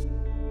option.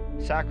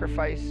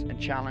 Sacrifice and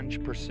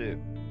challenge pursue.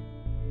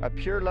 A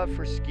pure love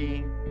for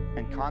skiing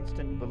and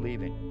constant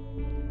believing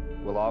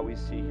will always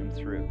see him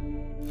through.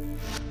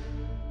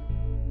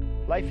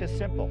 Life is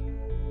simple.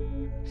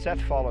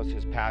 Seth follows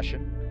his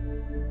passion.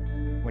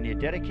 When you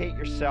dedicate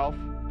yourself,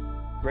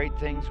 great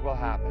things will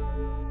happen.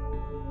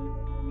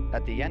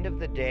 At the end of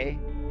the day,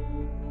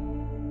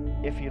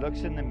 if he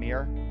looks in the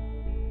mirror,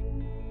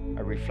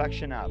 a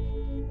reflection of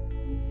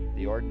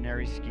the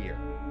ordinary skier.